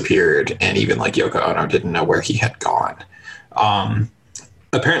of disappeared, and even like Yoko Ono didn't know where he had gone.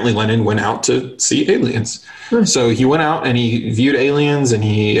 Apparently Lennon went out to see aliens. So he went out and he viewed aliens,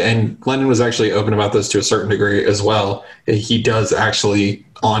 and Lennon was actually open about this to a certain degree as well. He does actually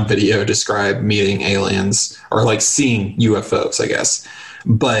on video describe meeting aliens, or like seeing UFOs, I guess.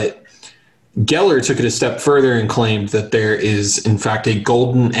 But Geller took it a step further and claimed that there is in fact a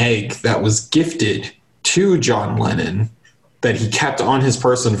golden egg that was gifted to John Lennon that he kept on his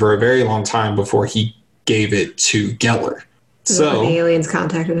person for a very long time before he gave it to Geller. So the aliens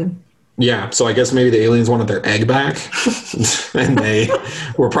contacted him. Yeah, so I guess maybe the aliens wanted their egg back, and they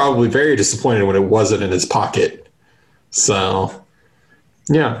were probably very disappointed when it wasn't in his pocket. So,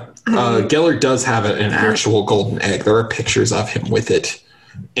 yeah, Geller does have an actual golden egg. There are pictures of him with it.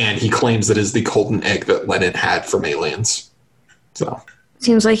 And he claims it is the golden egg that Lennon had from Aliens. So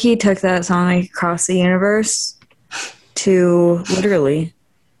Seems like he took that song like, across the universe to literally.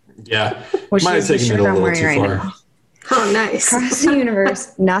 yeah, Which might have is the taken it shirt a I'm little wearing too right far. now. Oh, nice. Across the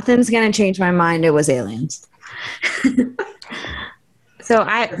universe, nothing's gonna change my mind. It was aliens. So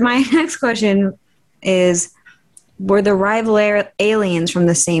my next question is: were the rival aliens from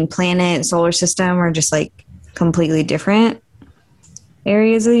the same planet, solar system, or just like completely different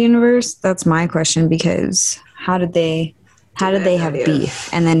areas of the universe? That's my question, because how did they have idea. beef,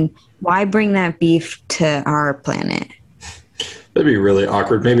 and then why bring that beef to our planet? That'd be really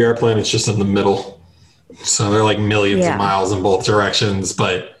awkward. Maybe our planet's just in the middle. So they're like millions Yeah. of miles in both directions,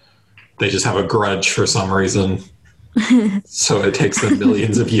 but they just have a grudge for some reason. So it takes them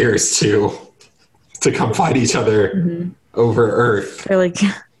millions of years to come fight each other over Earth. They're like,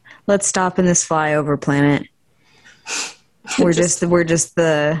 let's stop in this flyover planet. We're just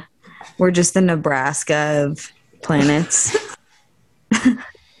the Nebraska of planets. The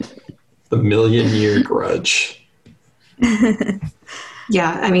million-year grudge.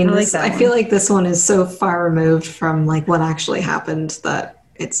 Yeah, I mean, I like this, that I one. feel like this one is so far removed from like what actually happened that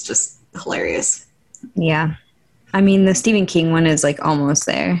it's just hilarious. Yeah. I mean, the Stephen King one is like almost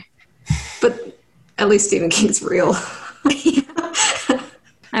there. But at least Stephen King's real.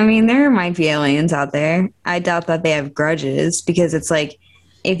 I mean, there might be aliens out there. I doubt that they have grudges, because it's like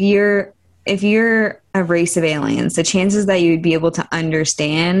if you're a race of aliens, the chances that you'd be able to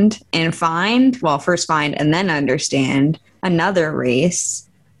understand and first find and then understand another race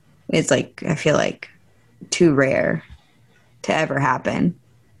is like, I feel like, too rare to ever happen.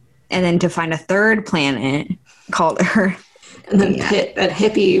 And then to find a third planet called Earth And then pit a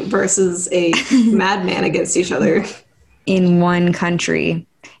hippie versus a madman against each other. in one country.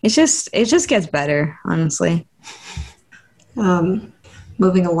 It just gets better, honestly.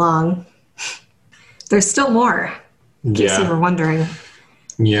 Moving along. There's still more. In case you were wondering.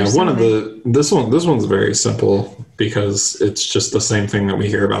 Yeah, this one's very simple because it's just the same thing that we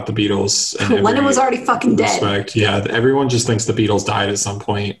hear about the Beatles. In Lennon every was already fucking dead. respect. Yeah, everyone just thinks the Beatles died at some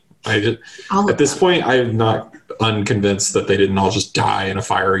point. All of At this point, I'm not unconvinced that they didn't all just die in a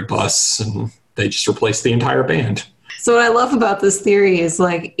fiery bus and they just replaced the entire band. So what I love about this theory is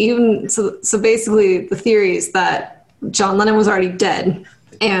like so basically the theory is that John Lennon was already dead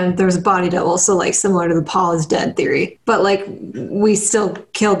and there's a body double, so like similar to the Paul is dead theory. But like we still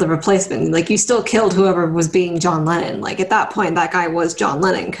killed the replacement. Like you still killed whoever was being John Lennon. Like at that point that guy was John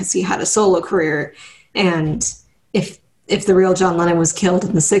Lennon because he had a solo career, and if the real John Lennon was killed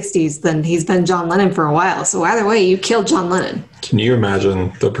in the 60s, then he's been John Lennon for a while. So either way, you killed John Lennon. Can you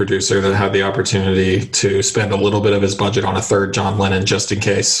imagine the producer that had the opportunity to spend a little bit of his budget on a third John Lennon just in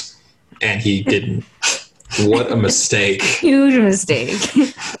case, and he didn't? What a mistake. Huge mistake.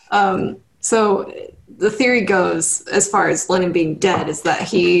 So the theory goes, as far as Lennon being dead, is that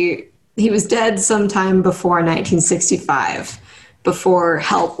he was dead sometime before 1965, before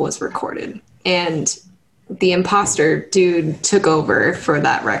Help was recorded. And the imposter dude took over for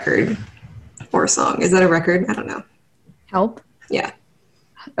that record or song. Is that a record? I don't know. Help? Yeah.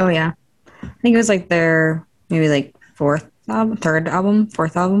 Oh, yeah. I think it was like their maybe like fourth album.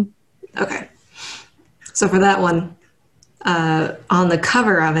 Okay. So for that one, on the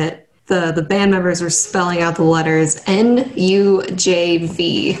cover of it, the band members were spelling out the letters NUJV,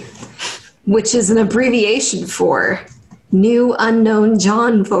 which is an abbreviation for New Unknown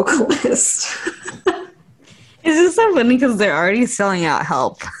John Vocalist. It's just so funny because they're already spelling out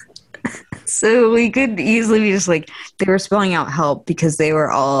Help. So we could easily be just like, they were spelling out Help because they were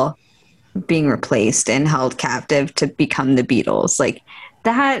all being replaced and held captive to become the Beatles. Like,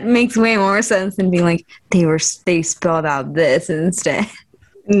 that makes way more sense than being like, they spelled out this instead.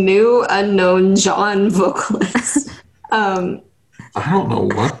 New Unknown John Vocalist. I don't know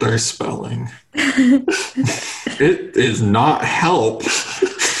what they're spelling. It is not Help.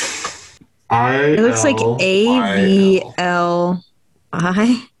 It looks like AVLI.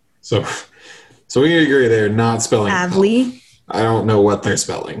 So we can agree they're not spelling Help. Avli. I don't know what they're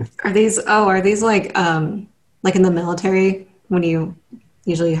spelling. Are these like in the military when you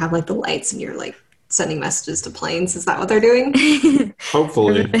usually have like the lights and you're like sending messages to planes? Is that what they're doing?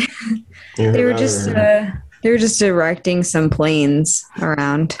 Hopefully. They were just directing some planes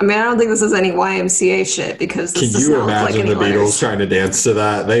around. I mean, I don't think this is any YMCA shit because this Can does you not look like imagine any the letters. Beatles trying to dance to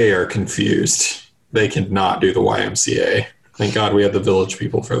that? They are confused. They cannot do the YMCA. Thank God we had the Village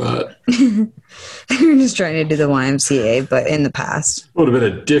People for that. They were just trying to do the YMCA, but in the past. Would have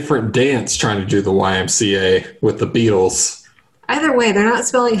been a different dance trying to do the YMCA with the Beatles. Either way, they're not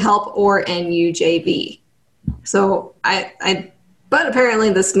spelling help or NUJB. So but apparently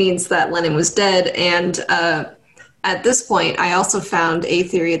this means that Lenin was dead. And at this point, I also found a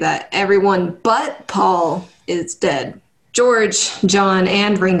theory that everyone but Paul is dead. George, John,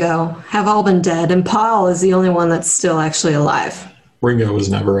 and Ringo have all been dead, and Paul is the only one that's still actually alive. Ringo was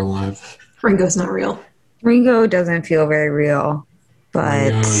never alive. Ringo's not real. Ringo doesn't feel very real, but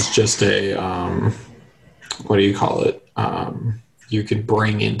Ringo is just a what do you call it? You could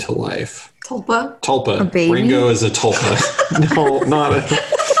bring into life. Tulpa? Tulpa. A baby? Ringo is a tulpa. No, not a.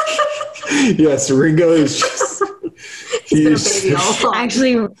 Yes, Ringo is just. He's been a baby all along.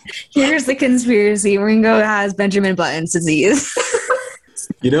 actually, here's the conspiracy: Ringo has Benjamin Button's disease.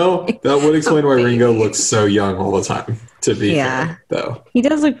 You know, that would explain why Ringo looks so young all the time. To be fair, though. He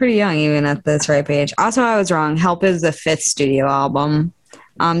does look pretty young even at this right page. Also, I was wrong. Help is the 5th studio album.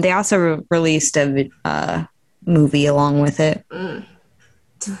 They also released a movie along with it.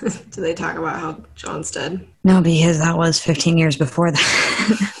 Do they talk about how John's dead? No, because that was 15 years before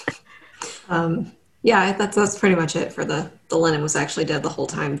that. Yeah, that's pretty much it for the Lenin was actually dead the whole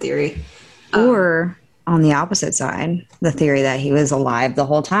time theory. Or on the opposite side, the theory that he was alive the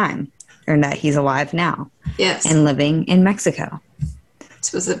whole time, or that he's alive now Yes, and living in Mexico.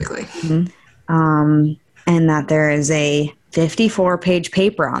 specifically. And that there is a 54-page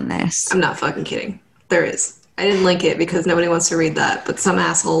paper on this. I'm not fucking kidding. There is. I didn't link it because nobody wants to read that, but some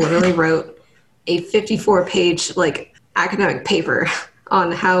asshole literally wrote a 54-page like academic paper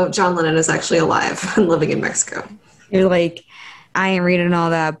on how John Lennon is actually alive and living in Mexico. You're like, I ain't reading all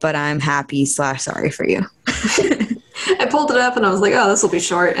that, but I'm happy / sorry for you. I pulled it up and I was like, oh, this will be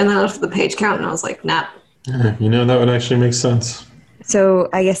short. And then I looked at the page count and I was like, nah. Yeah, you know, that would actually make sense. So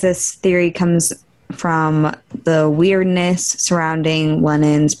I guess this theory comes from the weirdness surrounding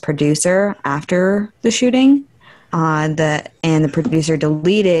Lennon's producer after the shooting. And the producer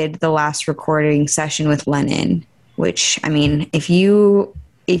deleted the last recording session with Lennon, which, I mean, if you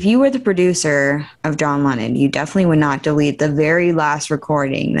were the producer of John Lennon, you definitely would not delete the very last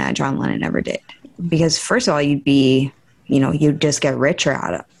recording that John Lennon ever did. Because first of all, you'd just get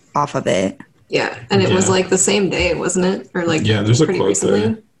richer off of it. Yeah, and it was like the same day, wasn't it? Or like there's a pretty quote recently.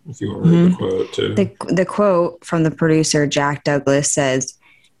 there. If you want to read the quote too. The quote from the producer, Jack Douglas, says,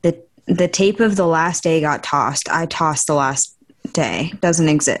 the tape of the last day got tossed. I tossed the last day. Doesn't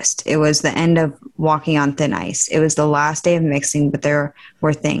exist. It was the end of walking on thin ice. It was the last day of mixing, but there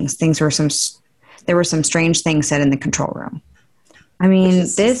were there were some strange things said in the control room. I mean,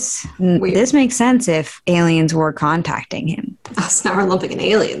 this makes sense if aliens were contacting him. Oh, so now we're lumping in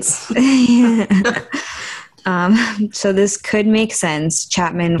aliens. So this could make sense.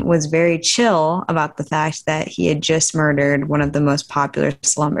 Chapman was very chill about the fact that he had just murdered one of the most popular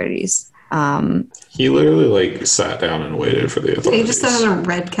celebrities. He literally sat down and waited for the authorities. He just sat on a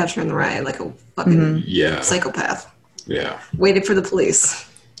red Catcher in the Rye like a fucking psychopath. Yeah. Waited for the police.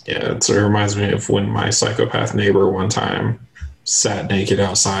 Yeah, it reminds me of when my psychopath neighbor one time sat naked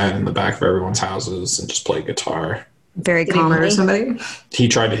outside in the back of everyone's houses and just played guitar. Very Did he murder calmly. somebody? He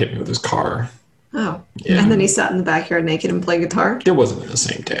tried to hit me with his car. Oh. Yeah. And then he sat in the backyard naked and played guitar? It wasn't in the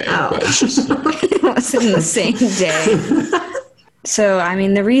same day, but it's just... It wasn't the same day. So, I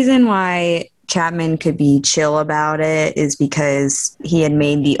mean, the reason why Chapman could be chill about it is because he had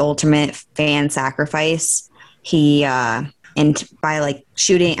made the ultimate fan sacrifice. He, and by like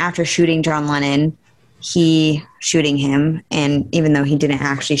after shooting John Lennon, shooting him, and even though he didn't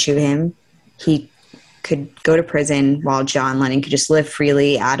actually shoot him, he could go to prison while John Lennon could just live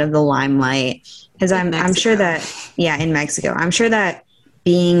freely out of the limelight. Because I'm sure that, in Mexico, I'm sure that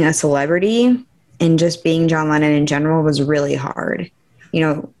being a celebrity and just being John Lennon in general was really hard. You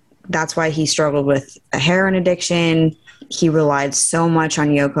know, that's why he struggled with a heroin addiction. He relied so much on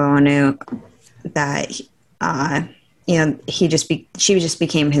Yoko Ono that, she just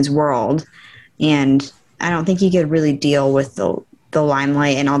became his world. And I don't think he could really deal with the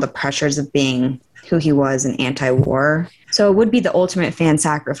limelight and all the pressures of being who he was in anti-war. So it would be the ultimate fan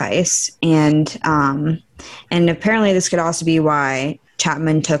sacrifice. And apparently this could also be why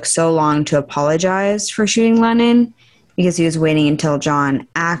Chapman took so long to apologize for shooting Lennon, because he was waiting until John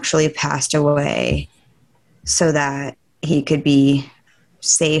actually passed away so that he could be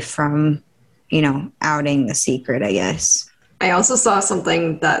safe from, outing the secret, I guess. I also saw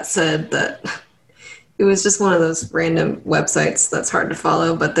something that said that it was just one of those random websites that's hard to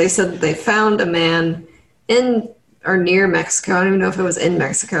follow, but they said that they found a man in or near Mexico, I don't even know if it was in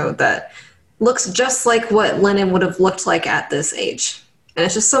Mexico, that looks just like what Lennon would have looked like at this age. And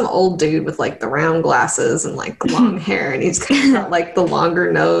it's just some old dude with like the round glasses and like long hair, and he's kind of got like the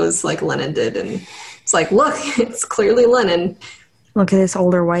longer nose like Lennon did. And it's like, look, it's clearly Lennon. Look at this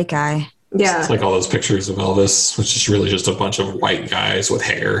older white guy. Yeah. It's like all those pictures of Elvis, which is really just a bunch of white guys with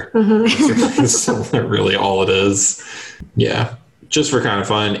hair. That's really all it is. Yeah. Just for kind of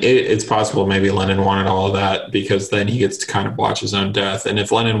fun, it's possible maybe Lennon wanted all of that because then he gets to kind of watch his own death. And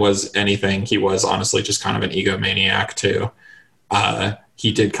if Lennon was anything, he was honestly just kind of an egomaniac too.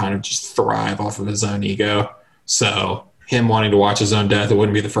 He did kind of just thrive off of his own ego. So him wanting to watch his own death, it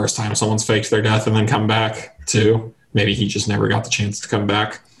wouldn't be the first time someone's faked their death and then come back too. Maybe he just never got the chance to come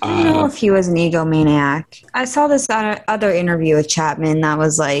back. I don't know if he was an egomaniac. I saw this other interview with Chapman that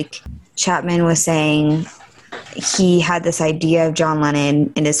was like, Chapman was saying he had this idea of John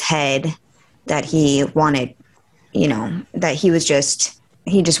Lennon in his head that he wanted, that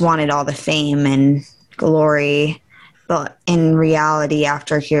he just wanted all the fame and glory. But in reality,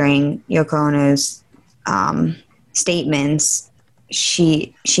 after hearing Yoko Ono's statements,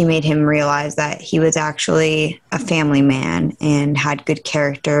 she made him realize that he was actually a family man and had good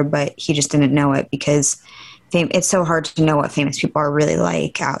character, but he just didn't know it because it's so hard to know what famous people are really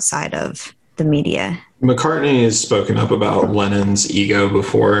like outside of the media. McCartney has spoken up about Lennon's ego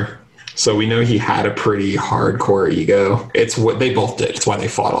before, so we know he had a pretty hardcore ego. It's what they both did. It's why they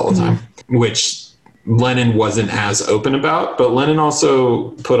fought all the time, which Lennon wasn't as open about, but Lennon also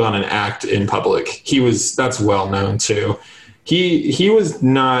put on an act in public. That's well known too. He was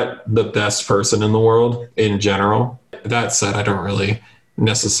not the best person in the world in general. That said, I don't really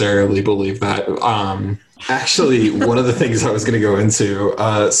necessarily believe that. Actually, one of the things I was going to go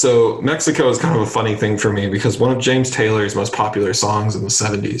into, so Mexico is kind of a funny thing for me because one of James Taylor's most popular songs in the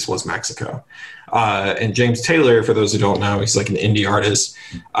 70s was Mexico. And James Taylor, for those who don't know, he's like an indie artist.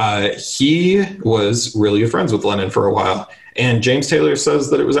 He was really good friends with Lennon for a while. And James Taylor says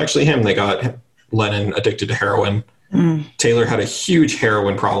that it was actually him that got Lennon addicted to heroin. Taylor had a huge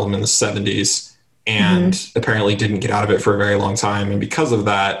heroin problem in the 70s and apparently didn't get out of it for a very long time. And because of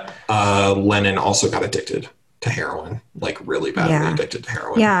that, Lennon also got addicted to heroin, like really badly addicted to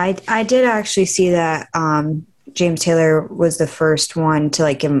heroin. Yeah, I did actually see that James Taylor was the first one to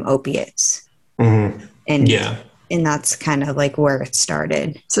like give him opiates. And that's kind of like where it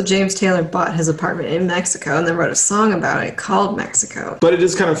started. So James Taylor bought his apartment in Mexico and then wrote a song about it called Mexico. But it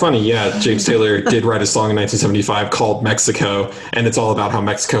is kind of funny. Yeah, James Taylor did write a song in 1975 called Mexico, and it's all about how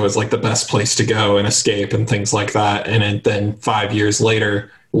Mexico is like the best place to go and escape and things like that. And then 5 years later,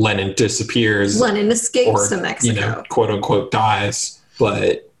 Lennon disappears. Lennon escapes to Mexico. Quote unquote dies.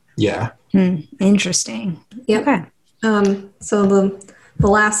 But yeah. Interesting. Yep. Okay. So the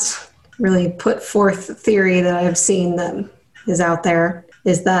last really put forth theory that I have seen that is out there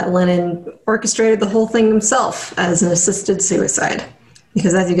is that Lennon orchestrated the whole thing himself as an assisted suicide.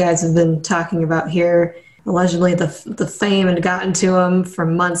 Because as you guys have been talking about here, allegedly the fame had gotten to him for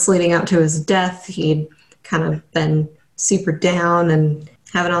months leading up to his death. He'd kind of been super down and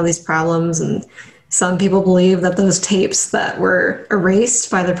having all these problems. And some people believe that those tapes that were erased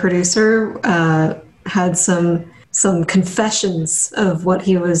by the producer had some confessions of what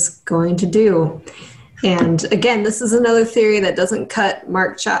he was going to do. And again, this is another theory that doesn't cut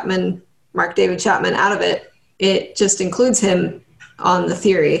Mark David Chapman out of it. It just includes him on the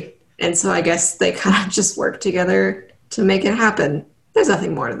theory. And so I guess they kind of just work together to make it happen. There's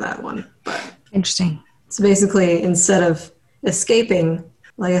nothing more to that one, but interesting. So basically, instead of escaping,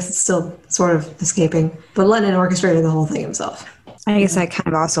 well, I guess it's still sort of escaping, but Lennon orchestrated the whole thing himself. I guess that kind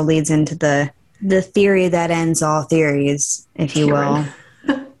of also leads into the theory that ends all theories, if you will.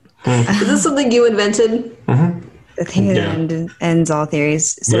 Is this something you invented? The thing that ends all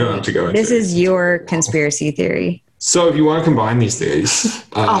theories. So we don't have to go into this is your conspiracy theory. So if you want to combine these theories,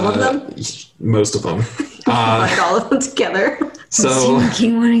 all of them, most of them, combine all of them together. So the Stephen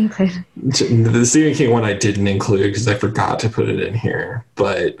King one included. The Stephen King one I didn't include because I forgot to put it in here,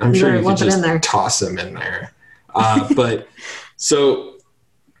 but I'm sure you could just toss them in there. But so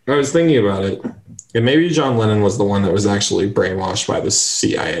I was thinking about it, and maybe John Lennon was the one that was actually brainwashed by the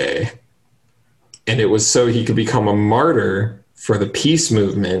CIA, and it was so he could become a martyr for the peace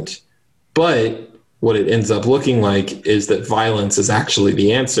movement. But what it ends up looking like is that violence is actually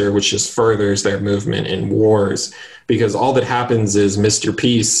the answer, which just furthers their movement in wars, because all that happens is Mr.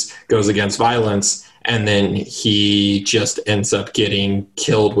 Peace goes against violence, and then he just ends up getting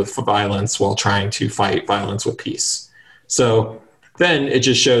killed with violence while trying to fight violence with peace. So then it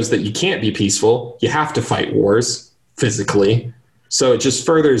just shows that you can't be peaceful. You have to fight wars physically. So it just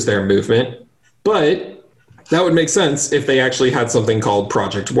furthers their movement. But that would make sense if they actually had something called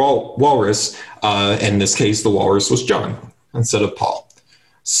Project Walrus. In this case, the walrus was John instead of Paul.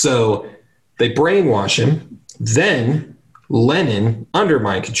 So they brainwash him. Then Lennon, under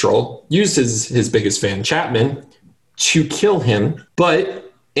mind control, used his biggest fan, Chapman, to kill him.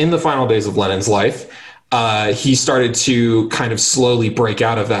 But in the final days of Lennon's life, he started to kind of slowly break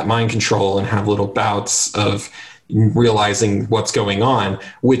out of that mind control and have little bouts of realizing what's going on,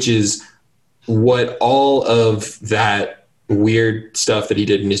 which is what all of that weird stuff that he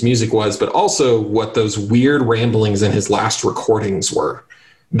did in his music was, but also what those weird ramblings in his last recordings were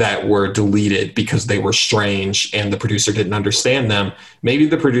that were deleted because they were strange and the producer didn't understand them. Maybe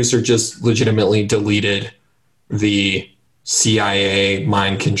the producer just legitimately deleted the CIA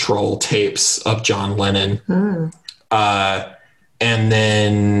mind control tapes of John Lennon. And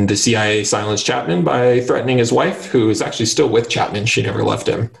then the CIA silenced Chapman by threatening his wife, who is actually still with Chapman. She never left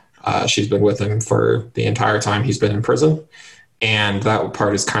him. She's been with him for the entire time he's been in prison. And that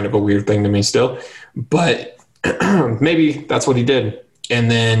part is kind of a weird thing to me still. But maybe that's what he did. And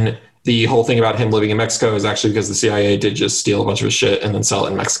then the whole thing about him living in Mexico is actually because the CIA did just steal a bunch of his shit and then sell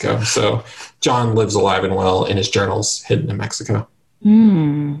it in Mexico. So John lives alive and well in his journals hidden in Mexico.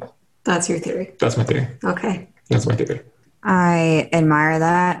 That's your theory. That's my theory. Okay. That's my theory. I admire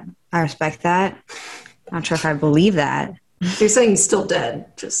that. I respect that. Not sure if I believe that. You're saying he's still dead.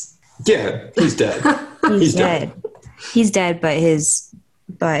 Yeah, he's dead. He's dead. He's dead, but his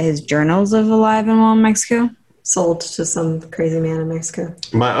journals live alive and well in Mexico. Sold to some crazy man in Mexico.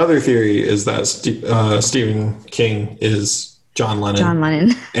 My other theory is that Stephen King is John Lennon. John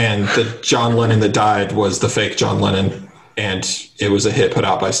Lennon. And the John Lennon that died was the fake John Lennon. And it was a hit put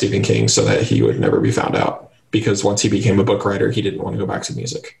out by Stephen King so that he would never be found out. Because once he became a book writer, he didn't want to go back to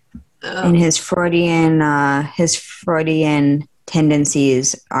music. And his Freudian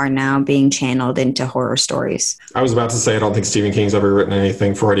tendencies are now being channeled into horror stories. I was about to say I don't think Stephen King's ever written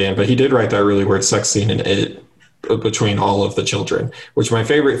anything Freudian, but he did write that really weird sex scene in It between all of the children, which my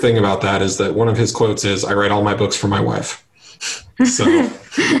favorite thing about that is that one of his quotes is, "I write all my books for my wife." So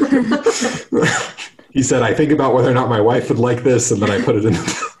he said, "I think about whether or not my wife would like this, and then I put it in the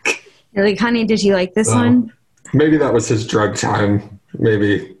book." You're like, honey, did you like this one? Maybe that was his drug time.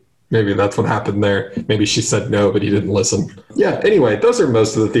 Maybe that's what happened there. Maybe she said no, but he didn't listen. Yeah, anyway, those are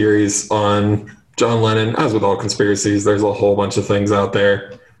most of the theories on John Lennon. As with all conspiracies, there's a whole bunch of things out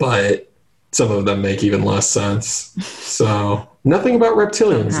there, but some of them make even less sense. So nothing about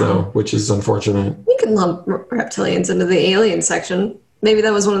reptilians, though, which is unfortunate. You can lump reptilians into the alien section. Maybe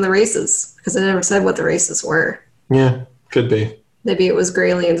that was one of the races, because I never said what the races were. Yeah, could be. Maybe it was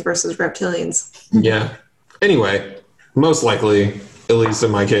Greylians versus reptilians. Yeah. Anyway, most likely, at least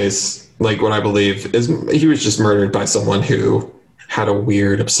in my case, like what I believe is he was just murdered by someone who had a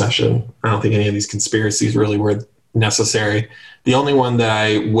weird obsession. I don't think any of these conspiracies really were necessary. The only one that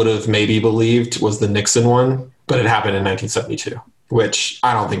I would have maybe believed was the Nixon one, but it happened in 1972, which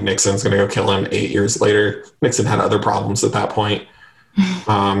I don't think Nixon's going to go kill him 8 years later. Nixon had other problems at that point.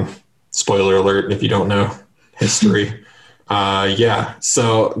 Spoiler alert if you don't know history. Yeah,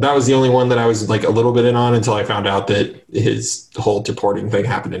 so that was the only one that I was like a little bit in on until I found out that his whole deporting thing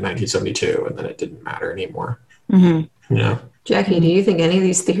happened in 1972, and then it didn't matter anymore. Mm-hmm. You know? Jackie, do you think any of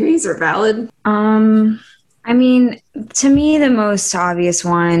these theories are valid? I mean, to me, the most obvious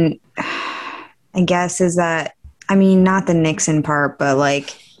one, I guess, is that, I mean, not the Nixon part, but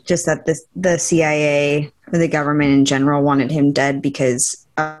like just that the CIA or the government in general wanted him dead because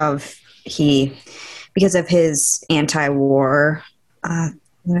of his anti-war,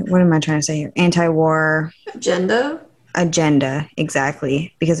 what am I trying to say here? Anti-war agenda,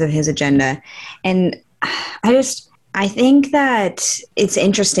 exactly, because of his agenda. And I think that it's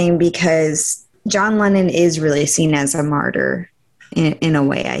interesting because John Lennon is really seen as a martyr in a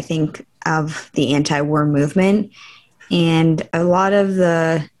way, I think, of the anti-war movement. And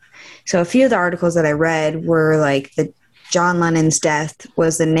a few of the articles that I read were like John Lennon's death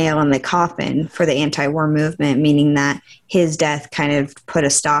was the nail in the coffin for the anti-war movement, meaning that his death kind of put a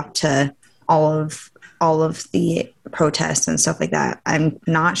stop to all of the protests and stuff like that. I'm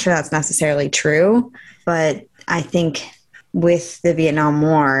not sure that's necessarily true, but I think with the Vietnam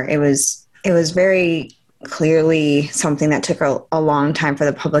War, it was very clearly something that took a long time for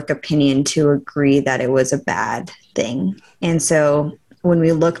the public opinion to agree that it was a bad thing. And so when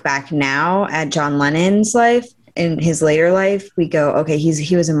we look back now at John Lennon's life, in his later life, we go, okay,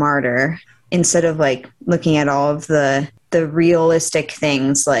 he was a martyr, instead of like looking at all of the realistic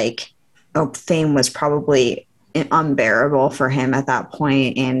things, like, oh, fame was probably unbearable for him at that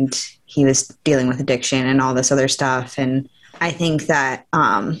point, and he was dealing with addiction and all this other stuff. And I think that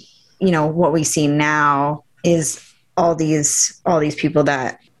what we see now is all these people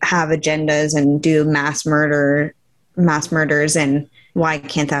that have agendas and do mass murders, and why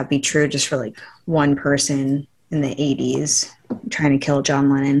can't that be true just for like one person in the 80s trying to kill John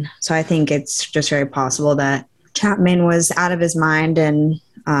Lennon? So I think it's just very possible that Chapman was out of his mind and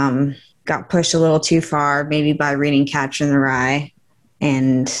got pushed a little too far, maybe by reading Catcher in the Rye,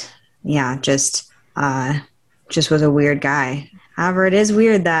 and just was a weird guy. However, it is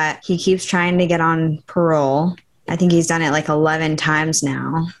weird that he keeps trying to get on parole. I think he's done it like 11 times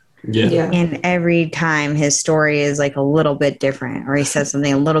now. Yeah. And every time his story is like a little bit different, or he says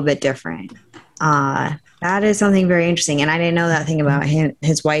something a little bit different. That is something very interesting. And I didn't know that thing about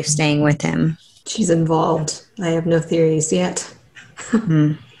his wife staying with him. She's involved. I have no theories yet.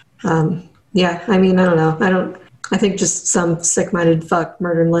 Mm-hmm. I mean, I don't know. I think just some sick-minded fuck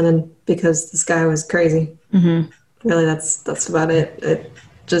murdered Lennon because this guy was crazy. Mm-hmm. Really, that's about it. It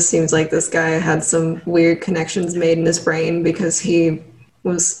just seems like this guy had some weird connections made in his brain because he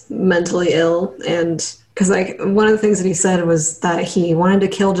was mentally ill. And because one of the things that he said was that he wanted to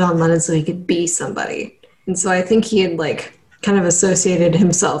kill John Lennon so he could be somebody. And so I think he had kind of associated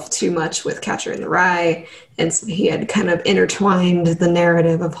himself too much with Catcher in the Rye, and so he had kind of intertwined the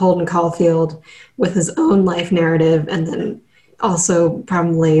narrative of Holden Caulfield with his own life narrative, and then also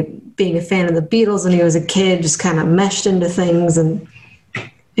probably being a fan of the Beatles when he was a kid just kind of meshed into things, and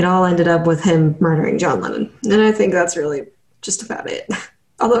it all ended up with him murdering John Lennon. And I think that's really just about it.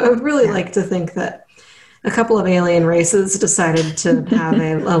 Although I would really like to think that a couple of alien races decided to have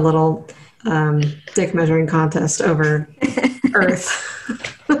a little dick measuring contest over Earth.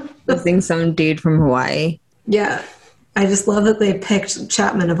 Using some dude from Hawaii. Yeah. I just love that they picked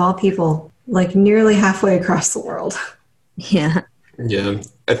Chapman, of all people, nearly halfway across the world. Yeah. Yeah.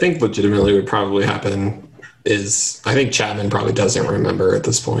 I think legitimately what probably happen is I think Chapman probably doesn't remember at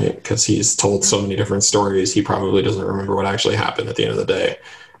this point because he's told so many different stories. He probably doesn't remember what actually happened at the end of the day.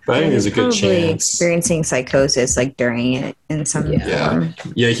 But I think there's a good chance. Experiencing psychosis during it in some form.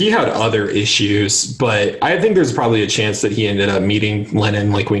 Yeah, he had other issues, but I think there's probably a chance that he ended up meeting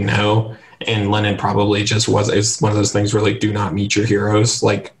Lennon like we know. And Lennon probably just it's one of those things where do not meet your heroes.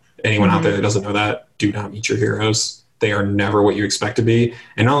 Anyone out there that doesn't know that, do not meet your heroes. They are never what you expect to be.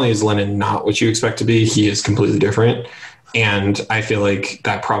 And not only is Lennon not what you expect to be, he is completely different. And I feel like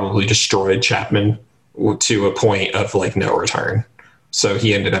that probably destroyed Chapman to a point of no return. So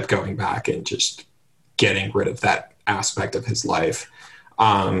he ended up going back and just getting rid of that aspect of his life.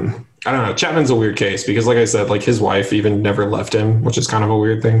 I don't know. Chapman's a weird case because, like I said, his wife even never left him, which is kind of a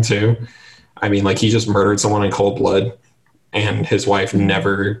weird thing too. I mean, he just murdered someone in cold blood and his wife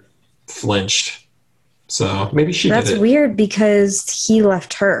never flinched. So maybe she did it. That's weird because he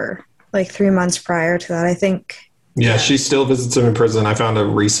left her 3 months prior to that, I think. Yeah, she still visits him in prison. I found a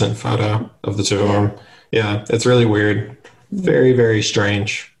recent photo of the two of them. Yeah, it's really weird. Very, very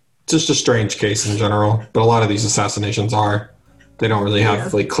strange. Just a strange case in general. But a lot of these assassinations they don't really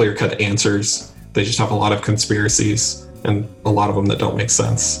have clear-cut answers. They just have a lot of conspiracies and a lot of them that don't make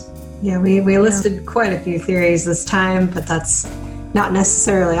sense. Yeah, we listed quite a few theories this time, but that's not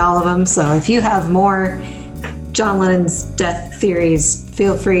necessarily all of them. So if you have more John Lennon's death theories,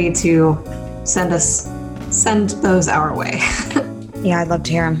 feel free to send those our way. Yeah, I'd love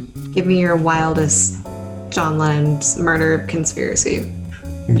to hear them. Give me your wildest John Lennon's murder conspiracy.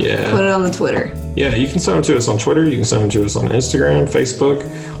 Yeah. Put it on the Twitter. Yeah, you can send them to us on Twitter. You can send them to us on Instagram, Facebook.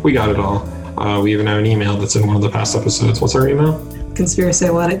 We got it all. We even have an email that's in one of the past episodes. What's our email?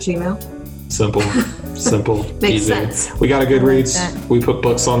 conspiracywhat@gmail.com. Simple. Makes easy. sense. We got a Goodreads. Like we put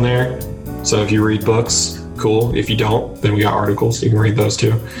books on there. So if you read books, cool. If you don't, then we got articles. You can read those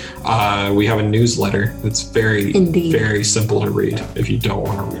too. We have a newsletter that's very, very simple to read if you don't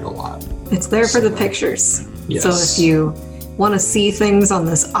want to read a lot. It's there for the pictures. Yes. So if you want to see things on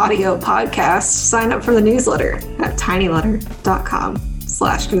this audio podcast, sign up for the newsletter at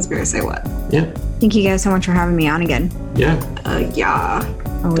tinyletter.com/conspiracywhat. Yeah. Thank you guys so much for having me on again. Yeah. Yeah.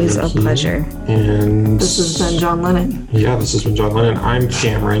 Always Thank a you. pleasure. And This has been John Lennon. Yeah, this has been John Lennon. I'm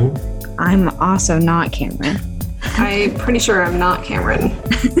Cameron. I'm also not Cameron. I'm pretty sure I'm not Cameron.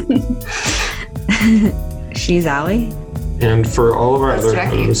 She's Allie. And for all of our That's other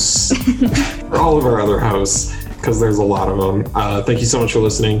Jackie. hosts, because there's a lot of them, thank you so much for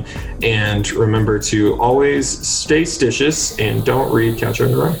listening. And remember to always stay stitious and don't read Catcher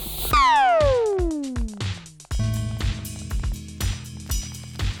in the Rye.